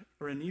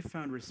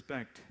newfound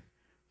respect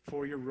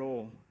for your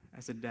role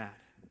as a dad.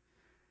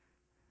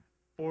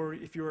 Or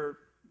if you're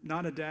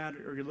not a dad,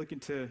 or you're looking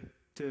to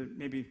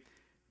maybe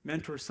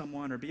mentor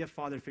someone or be a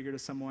father figure to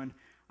someone,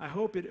 I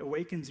hope it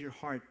awakens your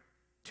heart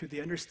to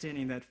the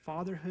understanding that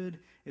fatherhood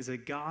is a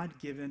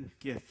God-given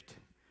gift,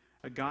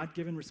 a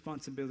God-given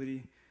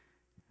responsibility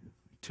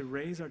to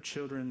raise our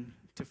children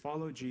to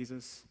follow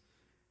Jesus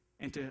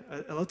and to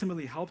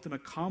ultimately help them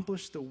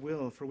accomplish the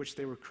will for which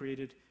they were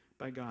created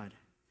by God.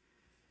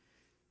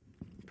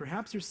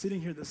 Perhaps you're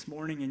sitting here this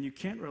morning and you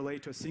can't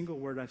relate to a single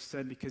word I've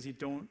said because you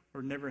don't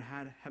or never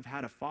have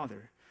had a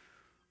father,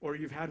 or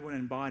you've had one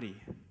in body,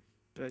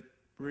 but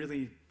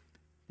really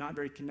not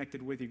very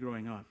connected with you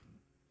growing up.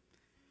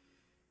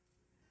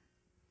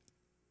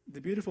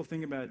 The beautiful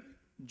thing about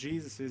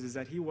Jesus is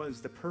that he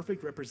was the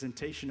perfect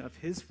representation of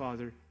his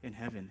Father in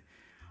heaven.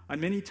 And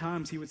many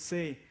times he would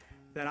say,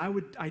 that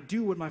I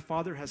do what my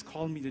Father has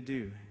called me to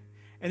do.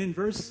 And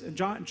in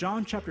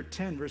John chapter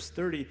 10, verse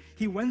 30,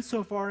 he went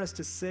so far as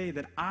to say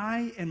that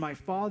I and my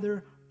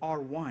Father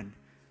are one.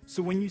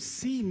 So when you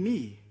see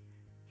me,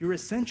 you're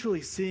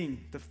essentially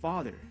seeing the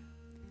Father.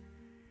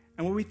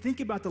 And when we think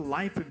about the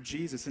life of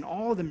Jesus and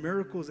all the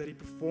miracles that he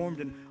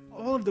performed and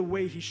all of the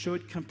way he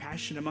showed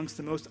compassion amongst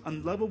the most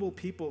unlovable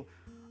people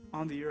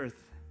on the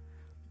earth,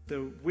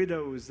 the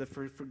widows, the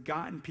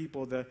forgotten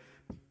people, the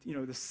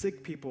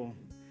sick people,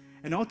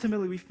 and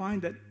ultimately we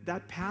find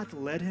that path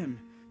led him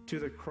to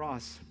the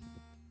cross.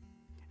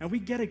 And we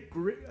get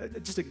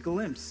just a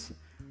glimpse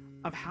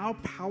of how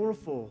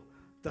powerful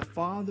the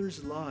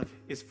Father's love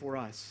is for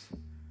us,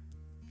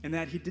 and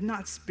that he did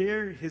not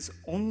spare his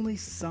only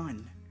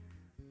Son,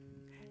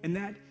 and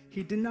that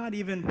he did not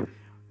even,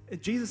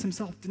 Jesus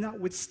himself did not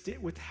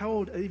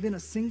withheld even a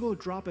single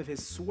drop of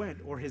his sweat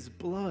or his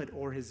blood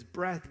or his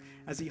breath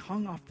as he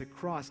hung off the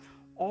cross,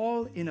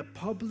 all in a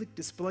public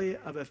display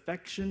of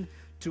affection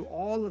to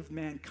all of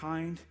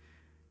mankind,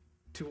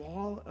 to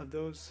all of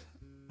those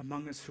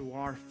among us who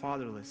are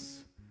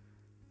fatherless.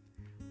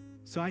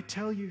 So I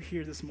tell you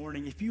here this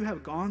morning, if you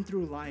have gone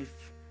through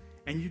life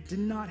and you did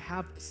not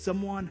have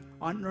someone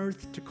on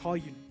earth to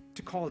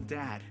call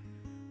dad,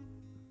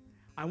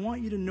 I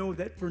want you to know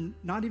that for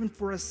not even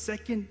for a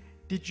second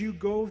did you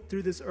go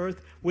through this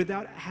earth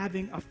without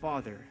having a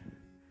father.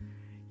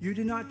 You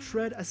did not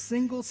tread a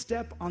single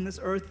step on this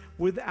earth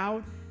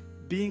without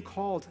being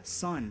called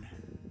son.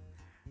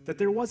 That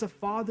there was a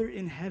Father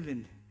in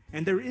heaven,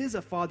 and there is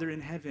a Father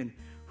in heaven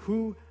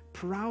who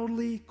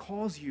proudly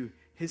calls you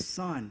his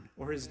son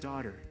or his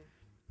daughter.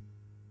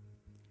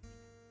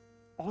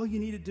 All you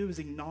need to do is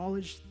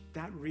acknowledge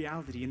that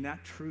reality and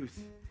that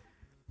truth.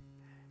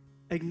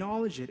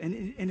 Acknowledge it.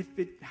 And if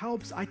it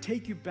helps, I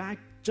take you back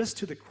just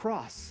to the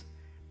cross.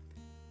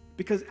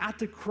 Because at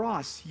the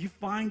cross, you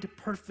find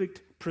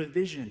perfect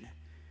provision.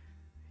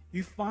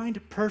 You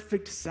find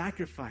perfect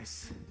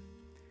sacrifice.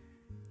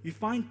 You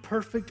find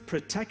perfect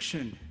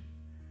protection.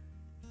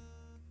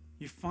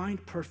 You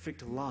find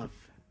perfect love.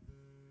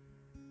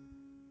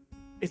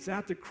 It's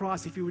at the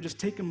cross. If you would just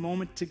take a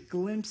moment to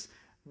glimpse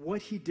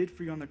what he did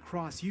for you on the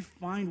cross, you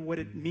find what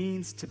it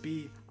means to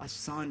be a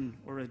son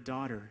or a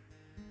daughter.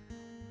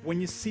 When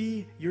you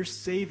see your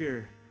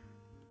Savior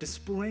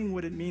displaying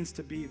what it means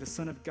to be the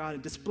Son of God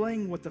and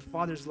displaying what the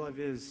Father's love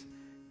is,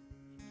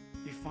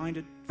 you find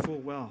it full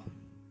well.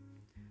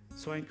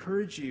 So I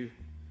encourage you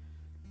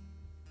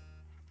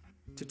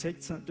to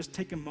just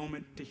take a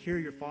moment to hear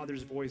your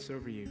Father's voice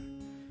over you.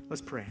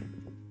 Let's pray.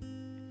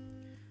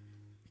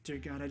 Dear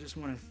God, I just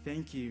want to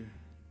thank you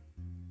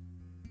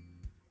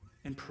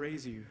and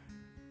praise you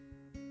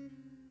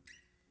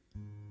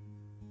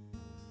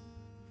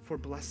for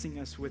blessing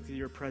us with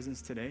your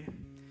presence today.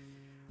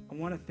 I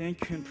want to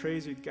thank you and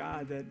praise you,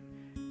 God, that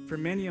for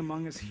many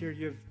among us here,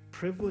 you have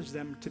privileged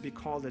them to be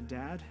called a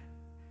dad.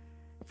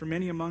 For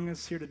many among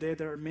us here today,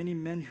 there are many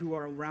men who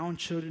are around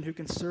children who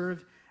can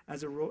serve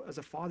as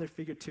a father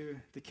figure to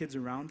the kids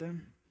around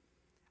them.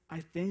 I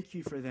thank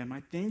you for them.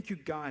 I thank you,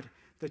 God,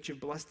 that you've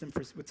blessed them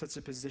with such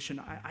a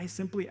position. I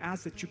simply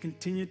ask that you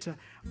continue to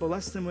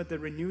bless them with a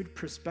renewed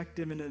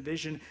perspective and a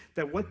vision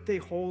that what they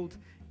hold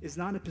is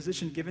not a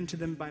position given to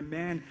them by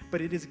man,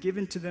 but it is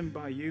given to them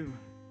by you.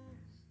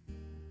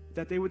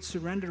 That they would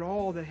surrender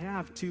all they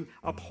have to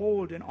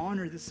uphold and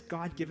honor this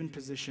God-given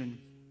position.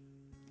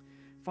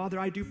 Father,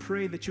 I do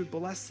pray that you would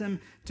bless them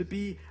to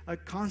be a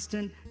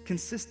constant,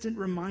 consistent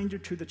reminder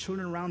to the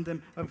children around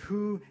them of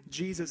who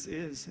Jesus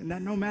is, and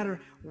that no matter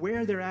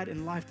where they're at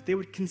in life, they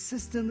would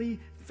consistently,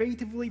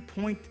 faithfully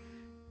point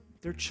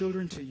their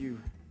children to you.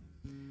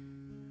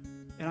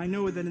 And I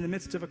know that in the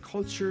midst of a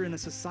culture and a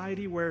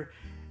society where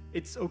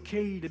it's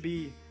okay to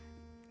be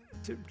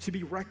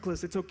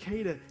reckless, it's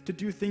okay to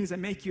do things that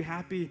make you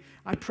happy,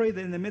 I pray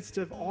that in the midst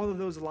of all of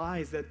those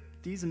lies, that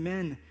these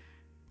men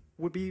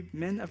would be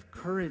men of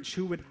courage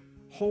who would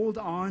hold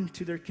on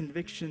to their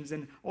convictions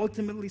and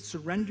ultimately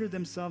surrender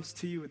themselves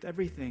to you with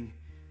everything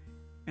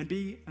and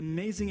be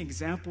amazing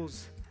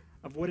examples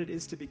of what it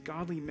is to be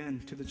godly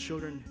men to the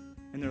children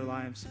in their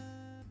lives.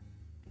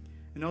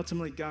 And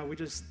ultimately, God, we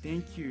just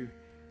thank you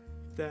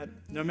that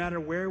no matter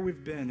where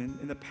we've been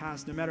in the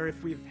past, no matter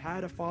if we've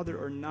had a father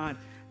or not,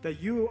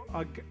 that you,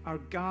 our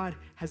God,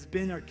 has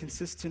been our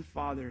consistent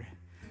Father,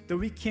 that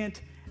we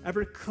can't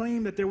ever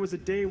claim that there was a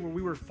day where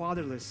we were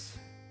fatherless.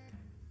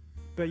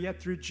 But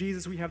yet through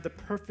Jesus, we have the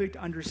perfect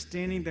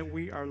understanding that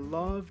we are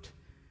loved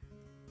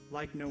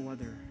like no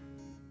other.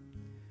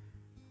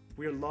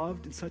 We are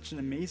loved in such an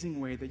amazing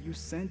way that you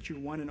sent your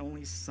one and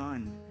only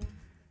Son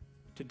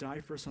to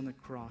die for us on the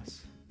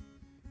cross.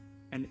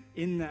 And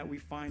in that we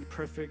find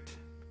perfect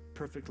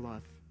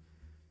love.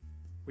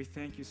 We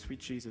thank you, sweet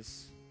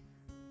Jesus.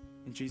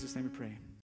 In Jesus' name we pray.